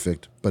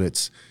perfect, but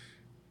it's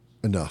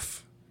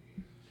enough.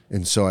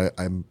 And so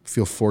I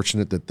feel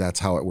fortunate that that's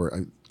how it worked.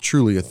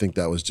 I think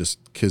that was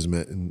just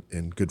kismet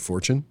and good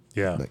fortune.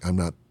 Yeah. Like, I'm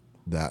not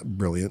that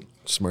brilliant,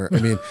 smart. I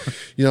mean,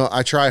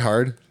 I try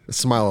hard, I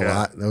smile a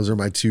lot. Those are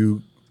my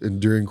two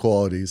enduring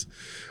qualities.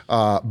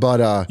 But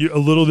a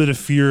little bit of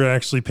fear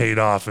actually paid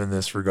off in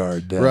this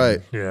regard. Then, right.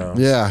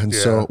 Yeah. And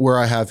so where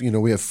I have,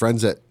 we have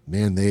friends that,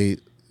 man, they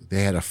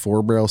had a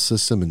 4-barrel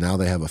system and now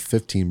they have a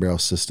 15-barrel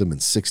system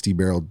and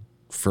 60-barrel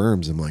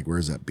firms. I'm like,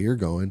 where's that beer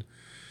going?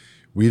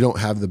 We don't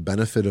have the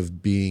benefit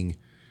of being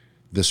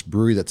this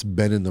brewery that's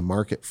been in the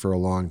market for a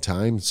long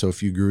time. So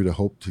if you grew to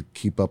hope to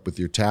keep up with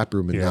your tap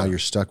room and now you're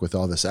stuck with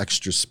all this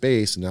extra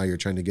space and now you're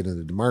trying to get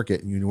into the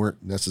market and you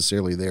weren't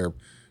necessarily there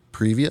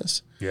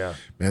previous. Yeah.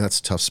 Man, that's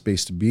a tough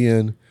space to be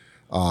in.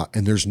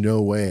 And there's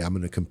no way I'm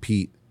going to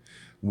compete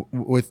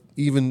with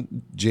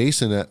even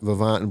Jason at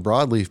Vivant and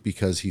Broadleaf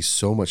because he's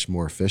so much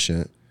more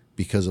efficient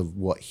because of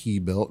what he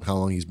built, how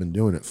long he's been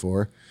doing it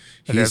for.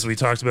 And as we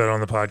talked about on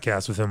the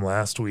podcast with him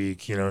last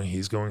week,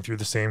 he's going through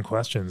the same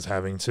questions,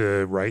 having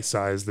to right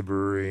size the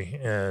brewery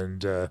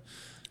and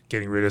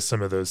getting rid of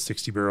some of those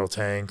 60-barrel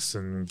tanks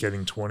and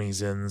getting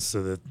 20s in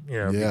so that,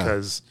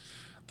 because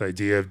the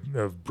idea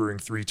of brewing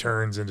 3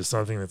 turns into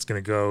something that's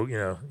going to go,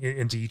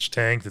 into each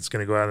tank that's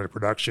going to go out into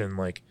production,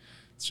 like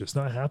it's just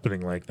not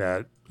happening like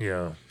that,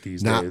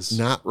 these days.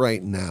 Not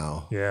right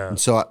now. Yeah. And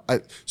so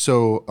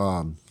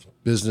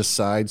business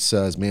side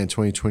says, man,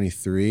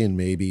 2023 and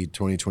maybe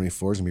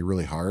 2024 is gonna be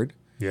really hard.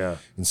 Yeah.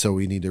 And so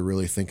we need to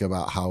really think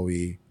about how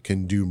we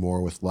can do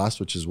more with less,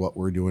 which is what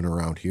we're doing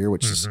around here,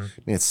 which is,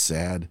 man, it's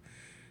sad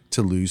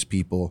to lose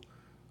people.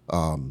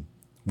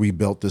 We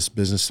built this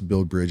business to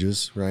build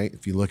bridges, right?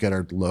 If you look at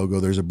our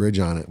logo, there's a bridge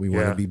on it. We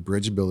want to be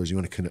bridge builders. You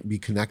want to be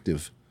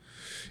connective.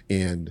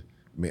 And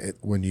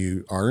when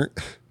you aren't,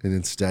 and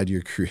instead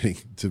you're creating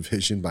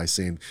division by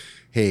saying,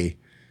 hey,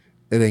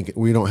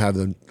 we don't have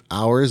the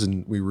hours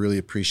and we really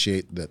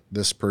appreciate that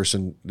this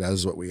person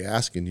does what we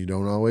ask and you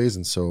don't always.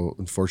 And so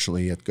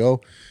unfortunately you have to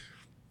go.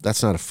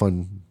 That's not a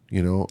fun,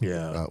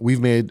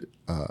 we've made,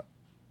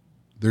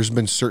 there's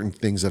been certain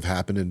things that have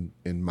happened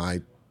in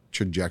my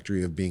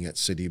trajectory of being at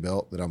City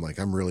Belt that I'm like,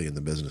 I'm really in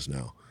the business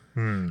now.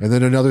 And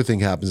then another thing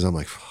happens. I'm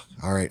like,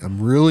 all right,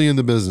 I'm really in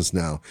the business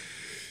now,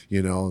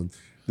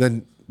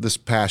 Then this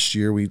past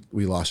year we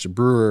lost a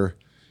brewer.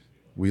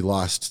 We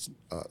lost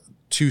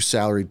 2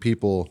 salaried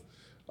people.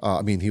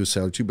 He was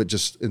salaried too, but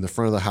just in the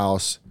front of the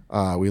house,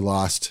 we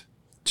lost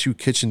 2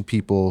 kitchen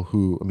people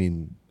who,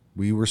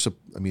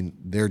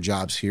 their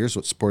jobs here, so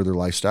it supported their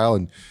lifestyle.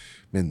 And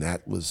man,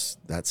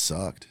 that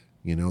sucked.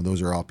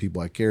 Those are all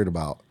people I cared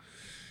about.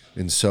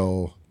 And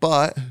so,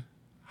 but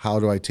how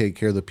do I take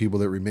care of the people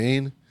that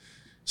remain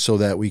so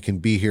that we can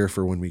be here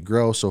for when we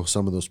grow? So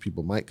some of those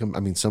people might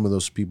come. Some of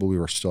those people we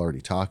were still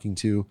already talking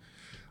to.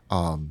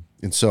 And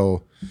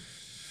so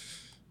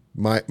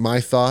my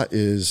thought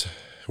is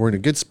we're in a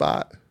good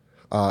spot.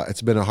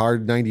 It's been a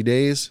hard 90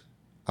 days.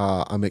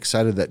 I'm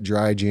excited that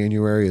dry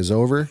January is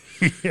over.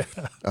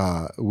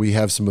 We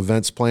have some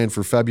events planned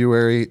for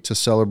February to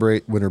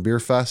celebrate Winter Beer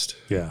Fest.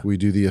 Yeah. We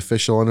do the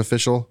official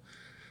unofficial,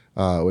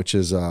 which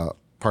is a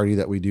party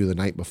that we do the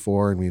night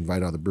before, and we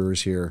invite all the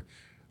brewers here.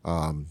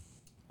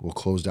 We'll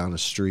close down a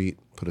street,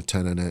 put a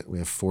tent in it. We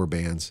have 4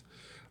 bands,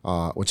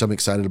 which I'm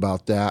excited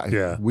about that.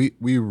 Yeah.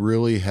 We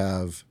really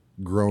have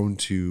grown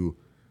to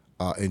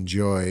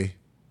enjoy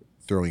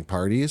throwing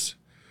parties.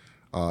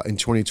 In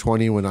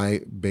 2020, when I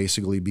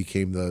basically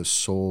became the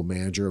sole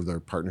manager of their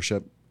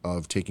partnership,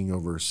 of taking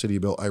over City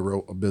Built. I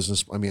wrote a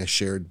business. I mean, I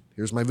shared,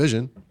 here's my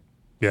vision.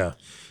 Yeah.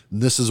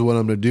 This is what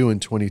I'm going to do in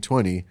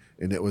 2020.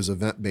 And it was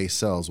event-based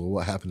sales. Well,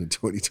 what happened in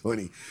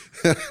 2020?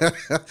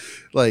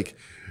 Like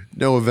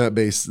no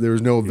event-based, there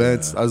was no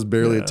events. I was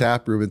barely a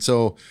tap room. And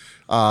so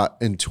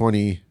in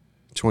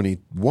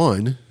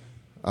 2021,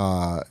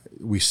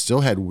 we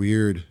still had a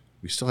weird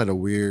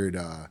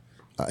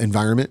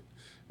environment.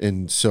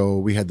 And so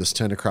we had this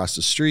tent across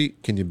the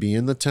street. Can you be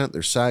in the tent?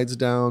 There's sides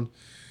down.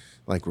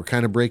 Like we're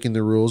kind of breaking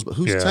the rules, but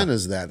whose tent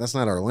is that? That's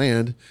not our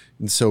land.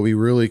 And so we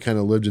really kind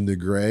of lived in the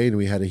gray, and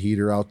we had a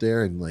heater out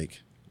there, and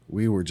like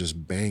we were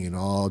just banging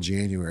all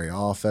January,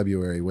 all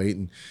February,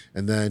 waiting.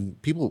 And then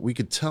we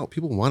could tell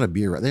people want to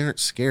be around. They aren't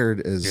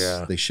scared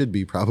as they should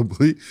be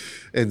probably.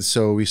 And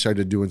so we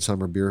started doing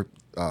summer beer,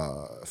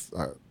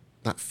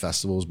 not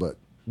festivals, but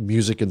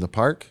music in the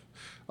park.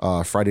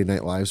 Friday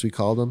Night Lives, we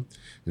called them.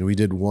 And we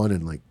did one,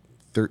 and like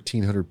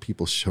 1,300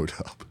 people showed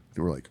up.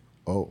 And we're like,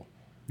 oh.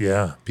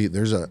 Yeah. Pete,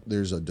 there's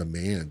a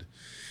demand.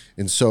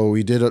 And so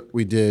we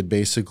did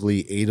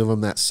basically 8 of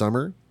them that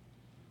summer,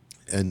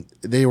 and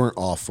they weren't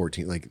all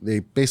 14. Like they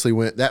basically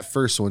went, that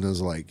first one was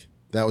like,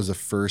 that was the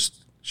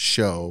first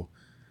show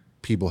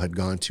people had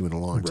gone to in a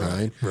long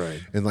time.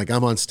 Right. And like,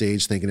 I'm on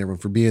stage thanking everyone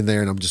for being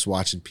there, and I'm just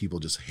watching people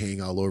just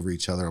hang all over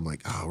each other. I'm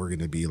like, oh, we're going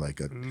to be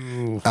like a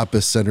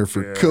epicenter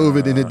for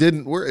COVID. And it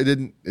didn't work.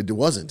 It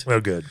wasn't.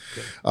 Oh, good.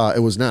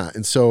 It was not.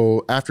 And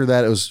so after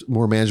that, it was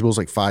more manageable. It was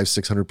like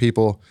 500-600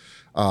 people.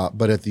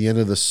 But at the end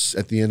of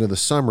the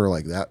summer,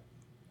 like that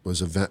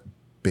was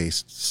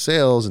event-based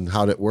sales. And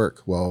how did it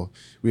work? Well,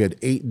 we had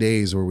 8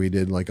 days where we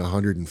did like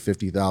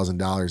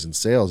 $150,000 in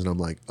sales, and I'm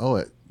like,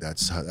 oh,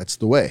 that's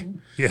the way.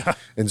 Yeah.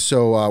 And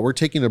so we're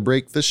taking a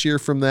break this year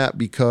from that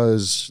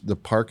because the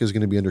park is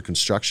going to be under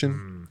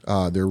construction.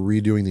 They're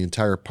redoing the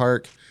entire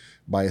park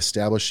by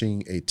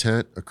establishing a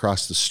tent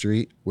across the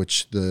street,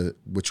 which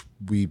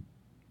we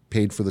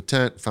paid for the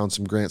tent, found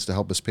some grants to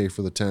help us pay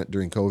for the tent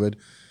during COVID.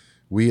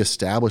 We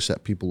established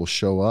that people will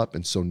show up.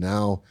 And so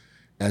now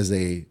as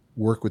they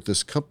work with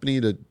this company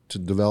to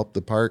develop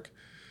the park,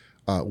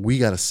 we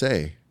got a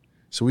say.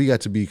 So we got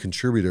to be a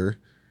contributor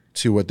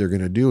to what they're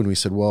going to do. And we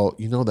said, well,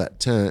 that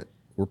tent,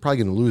 we're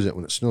probably going to lose it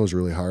when it snows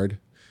really hard.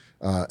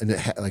 And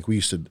I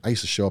used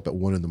to show up at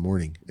 1 a.m.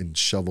 and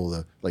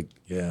shovel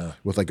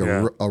with like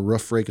a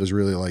roof rake. It was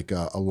really like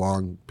a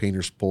long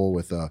painter's pole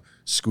with a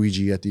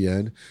squeegee at the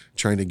end,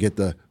 trying to get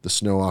the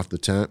snow off the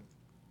tent.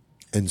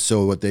 And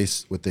so what they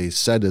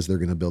said is they're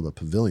going to build a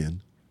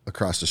pavilion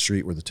across the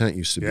street where the tent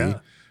used to be.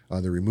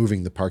 They're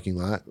removing the parking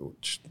lot,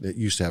 which it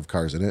used to have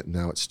cars in it, and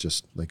now it's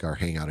just like our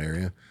hangout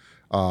area.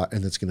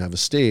 And it's going to have a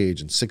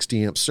stage and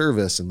 60 amp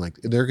service, and like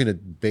they're going to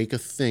bake a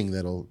thing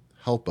that'll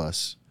help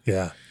us.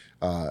 Yeah.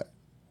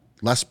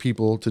 Less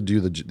people to do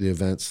the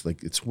events.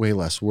 Like it's way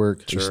less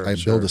work. I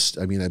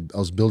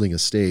was building a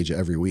stage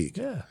every week.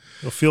 Yeah.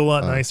 It'll feel a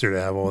lot nicer to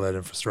have all that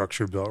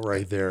infrastructure built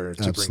right there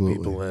to absolutely.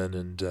 Bring people in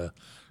and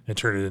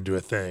turn it into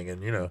a thing.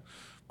 And, of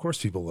course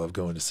people love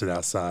going to sit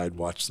outside,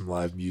 watch some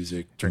live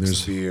music, drink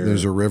some beer.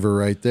 There's a river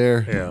right there.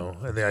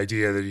 And the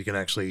idea that you can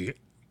actually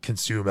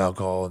consume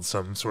alcohol in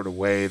some sort of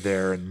way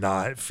there and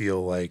not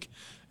feel like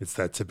it's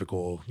that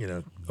typical,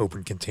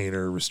 open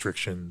container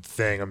restriction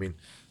thing. I mean,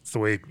 it's the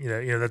way,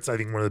 that's, I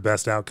think, one of the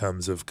best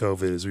outcomes of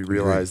COVID is we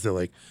realized that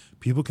like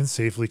people can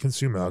safely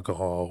consume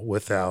alcohol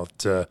without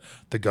the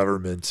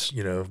government,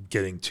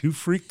 getting too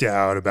freaked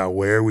out about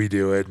where we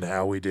do it and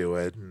how we do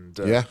it. And,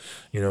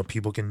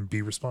 people can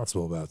be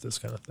responsible about this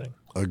kind of thing.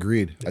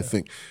 Agreed. Yeah. I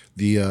think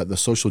the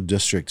social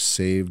district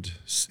saved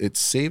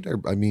our,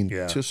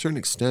 to a certain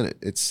extent,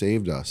 it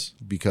saved us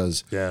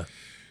because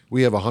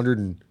we have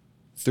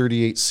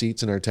 138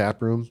 seats in our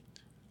tap room.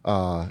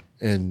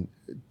 And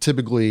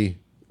typically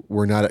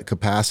we're not at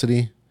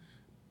capacity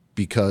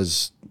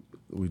because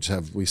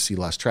we see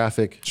less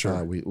traffic.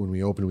 Sure. When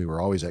we opened, we were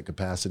always at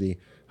capacity.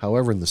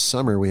 However, in the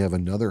summer, we have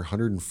another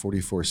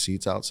 144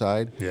 seats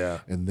outside. Yeah.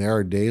 And there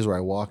are days where I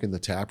walk in the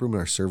tap room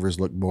and our servers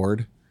look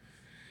bored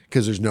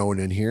because there's no one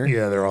in here.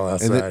 Yeah, they're all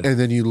outside. And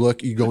then you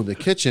go in the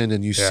kitchen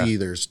and you see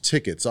there's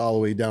tickets all the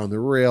way down the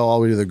rail, all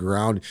the way to the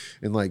ground.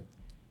 And like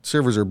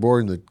servers are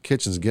bored and the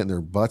kitchen's getting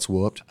their butts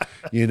whooped,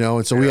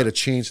 And so we had to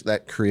change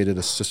that, created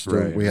a system.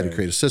 Right, we had to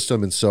create a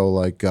system. And so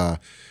like,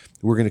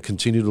 we're going to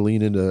continue to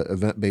lean into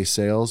event-based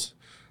sales.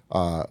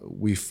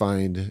 We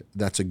find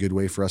that's a good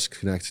way for us to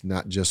connect,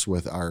 not just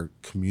with our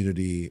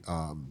community,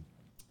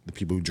 the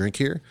people who drink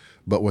here,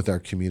 but with our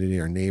community,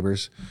 our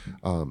neighbors.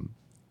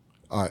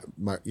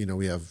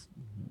 We have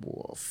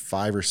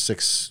 5 or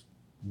 6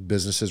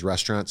 businesses,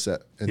 restaurants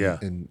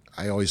and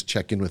I always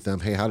check in with them.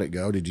 Hey, how'd it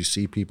go? Did you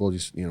see people?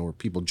 Were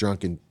people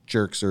drunk and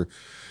jerks or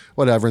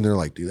whatever? And they're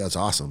like, dude, that's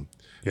awesome.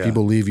 Yeah.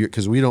 People leave here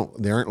because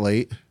they aren't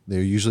late.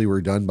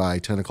 We're done by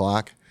 10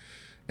 o'clock.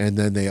 And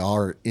then they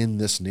are in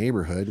this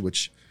neighborhood,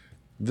 which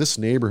this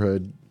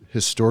neighborhood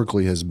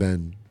historically has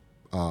been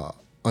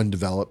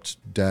undeveloped,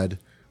 dead.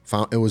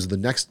 It was the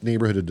next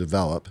neighborhood to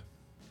develop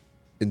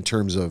in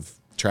terms of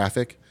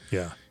traffic.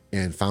 Yeah.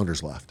 And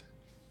founders left.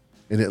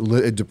 And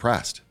it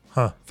depressed.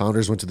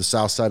 Founders went to the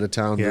south side of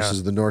town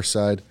versus the north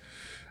side.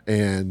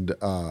 And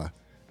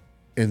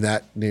in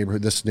that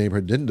neighborhood, this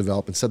neighborhood didn't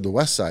develop. Instead, the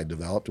west side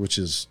developed, which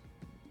is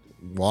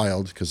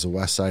wild because the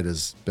west side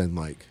has been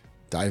like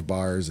dive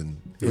bars,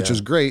 and which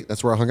is great.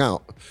 That's where I hung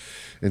out.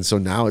 And so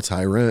now it's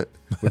high rent,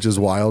 which is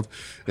wild.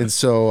 And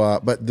so,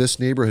 but this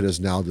neighborhood is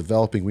now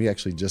developing. We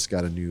actually just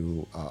got a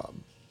new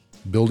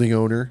building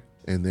owner,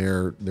 and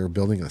they're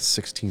building a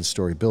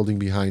 16-story building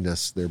behind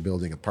us. They're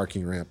building a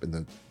parking ramp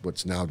in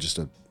what's now just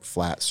a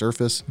flat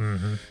surface.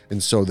 Mm-hmm.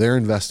 And so they're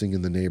investing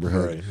in the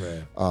neighborhood.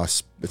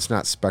 Right. It's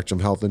not Spectrum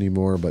Health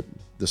anymore, but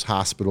this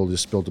hospital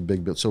just built a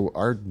big building. So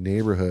our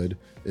neighborhood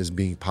is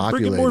being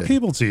populated. Bringing more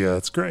people to you.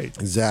 It's great.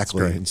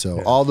 Exactly. It's great. And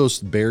so all those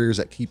barriers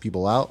that keep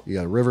people out, you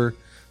got a river,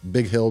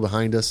 big hill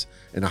behind us,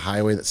 and a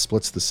highway that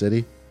splits the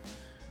city,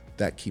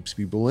 that keeps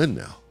people in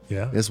now.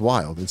 Yeah. It's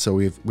wild. And so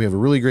we have a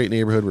really great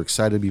neighborhood. We're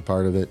excited to be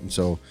part of it. And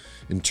so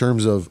in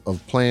terms of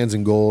plans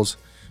and goals,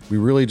 we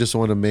really just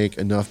want to make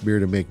enough beer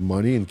to make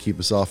money and keep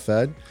us all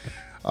fed.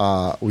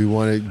 We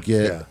want to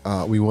get,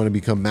 we want to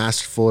become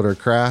masterful at our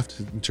craft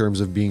in terms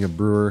of being a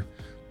brewer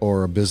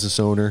or a business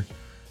owner.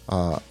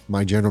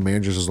 My general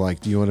manager was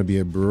like, do you want to be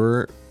a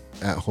brewer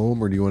at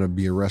home, or do you want to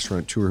be a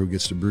restaurateur who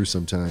gets to brew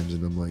sometimes?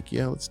 And I'm like,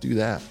 yeah, let's do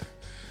that.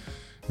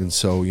 And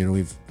so,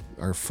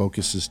 our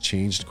focus has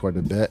changed quite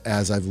a bit,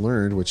 as I've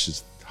learned, which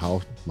is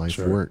how life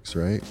works,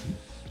 right?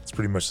 It's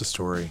pretty much the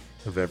story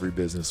of every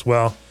business.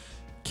 Well,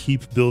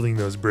 keep building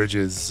those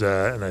bridges,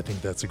 and I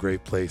think that's a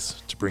great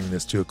place to bring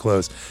this to a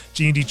close.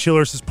 G&D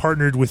Chillers has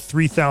partnered with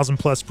 3,000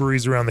 plus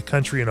breweries around the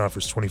country and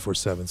offers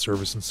 24/7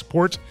 service and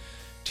support.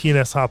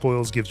 T&S Hop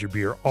Oils gives your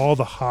beer all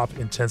the hop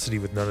intensity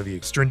with none of the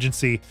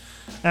astringency.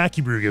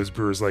 AccuBrew gives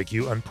brewers like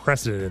you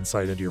unprecedented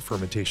insight into your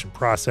fermentation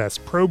process.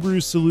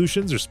 ProBrew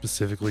solutions are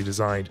specifically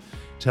designed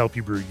to help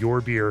you brew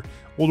your beer.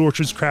 Old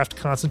Orchard's craft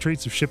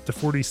concentrates have shipped to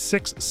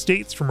 46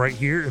 states from right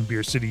here in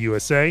Beer City,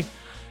 USA.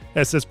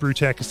 SS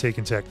Brewtech has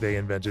taken tech they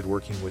invented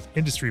working with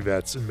industry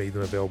vets and made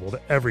them available to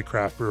every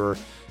craft brewer.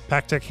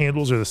 PackTech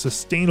handles are the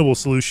sustainable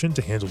solution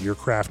to handle your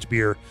craft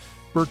beer.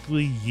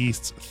 Berkeley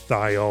Yeast's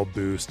Thiol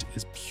Boost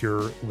is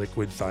pure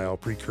liquid thiol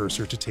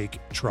precursor to take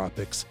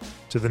tropics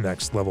to the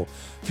next level.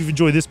 If you've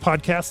enjoyed this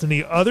podcast and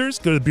any others,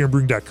 go to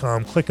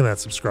beerandbrewing.com, click on that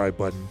subscribe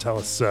button, tell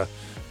us that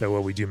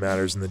what we do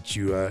matters, and that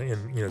you,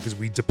 because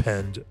we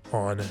depend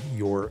on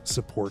your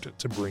support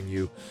to bring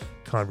you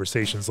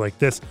conversations like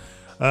this.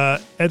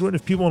 Edwin,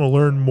 if people want to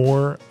learn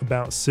more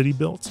about City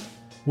Built,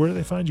 where do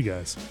they find you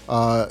guys?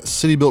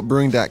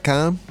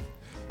 Citybuiltbrewing.com,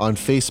 on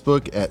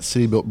Facebook at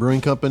City Built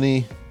Brewing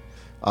Company,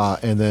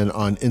 and then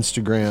on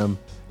Instagram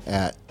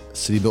at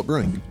City Built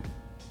Brewing.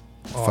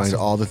 Awesome. Find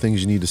all the things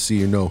you need to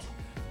see or know.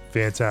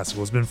 Fantastic.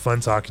 Well, it's been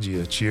fun talking to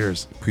you.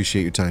 Cheers.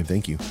 Appreciate your time.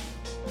 Thank you.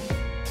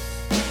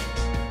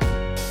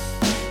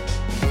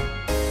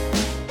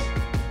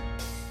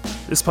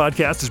 This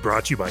podcast is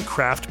brought to you by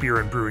Craft Beer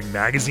and Brewing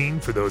Magazine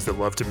for those that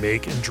love to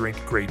make and drink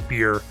great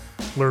beer.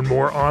 Learn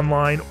more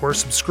online or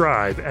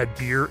subscribe at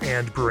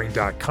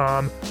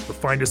beerandbrewing.com or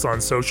find us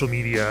on social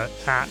media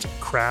at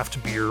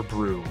Craft Beer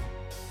Brew.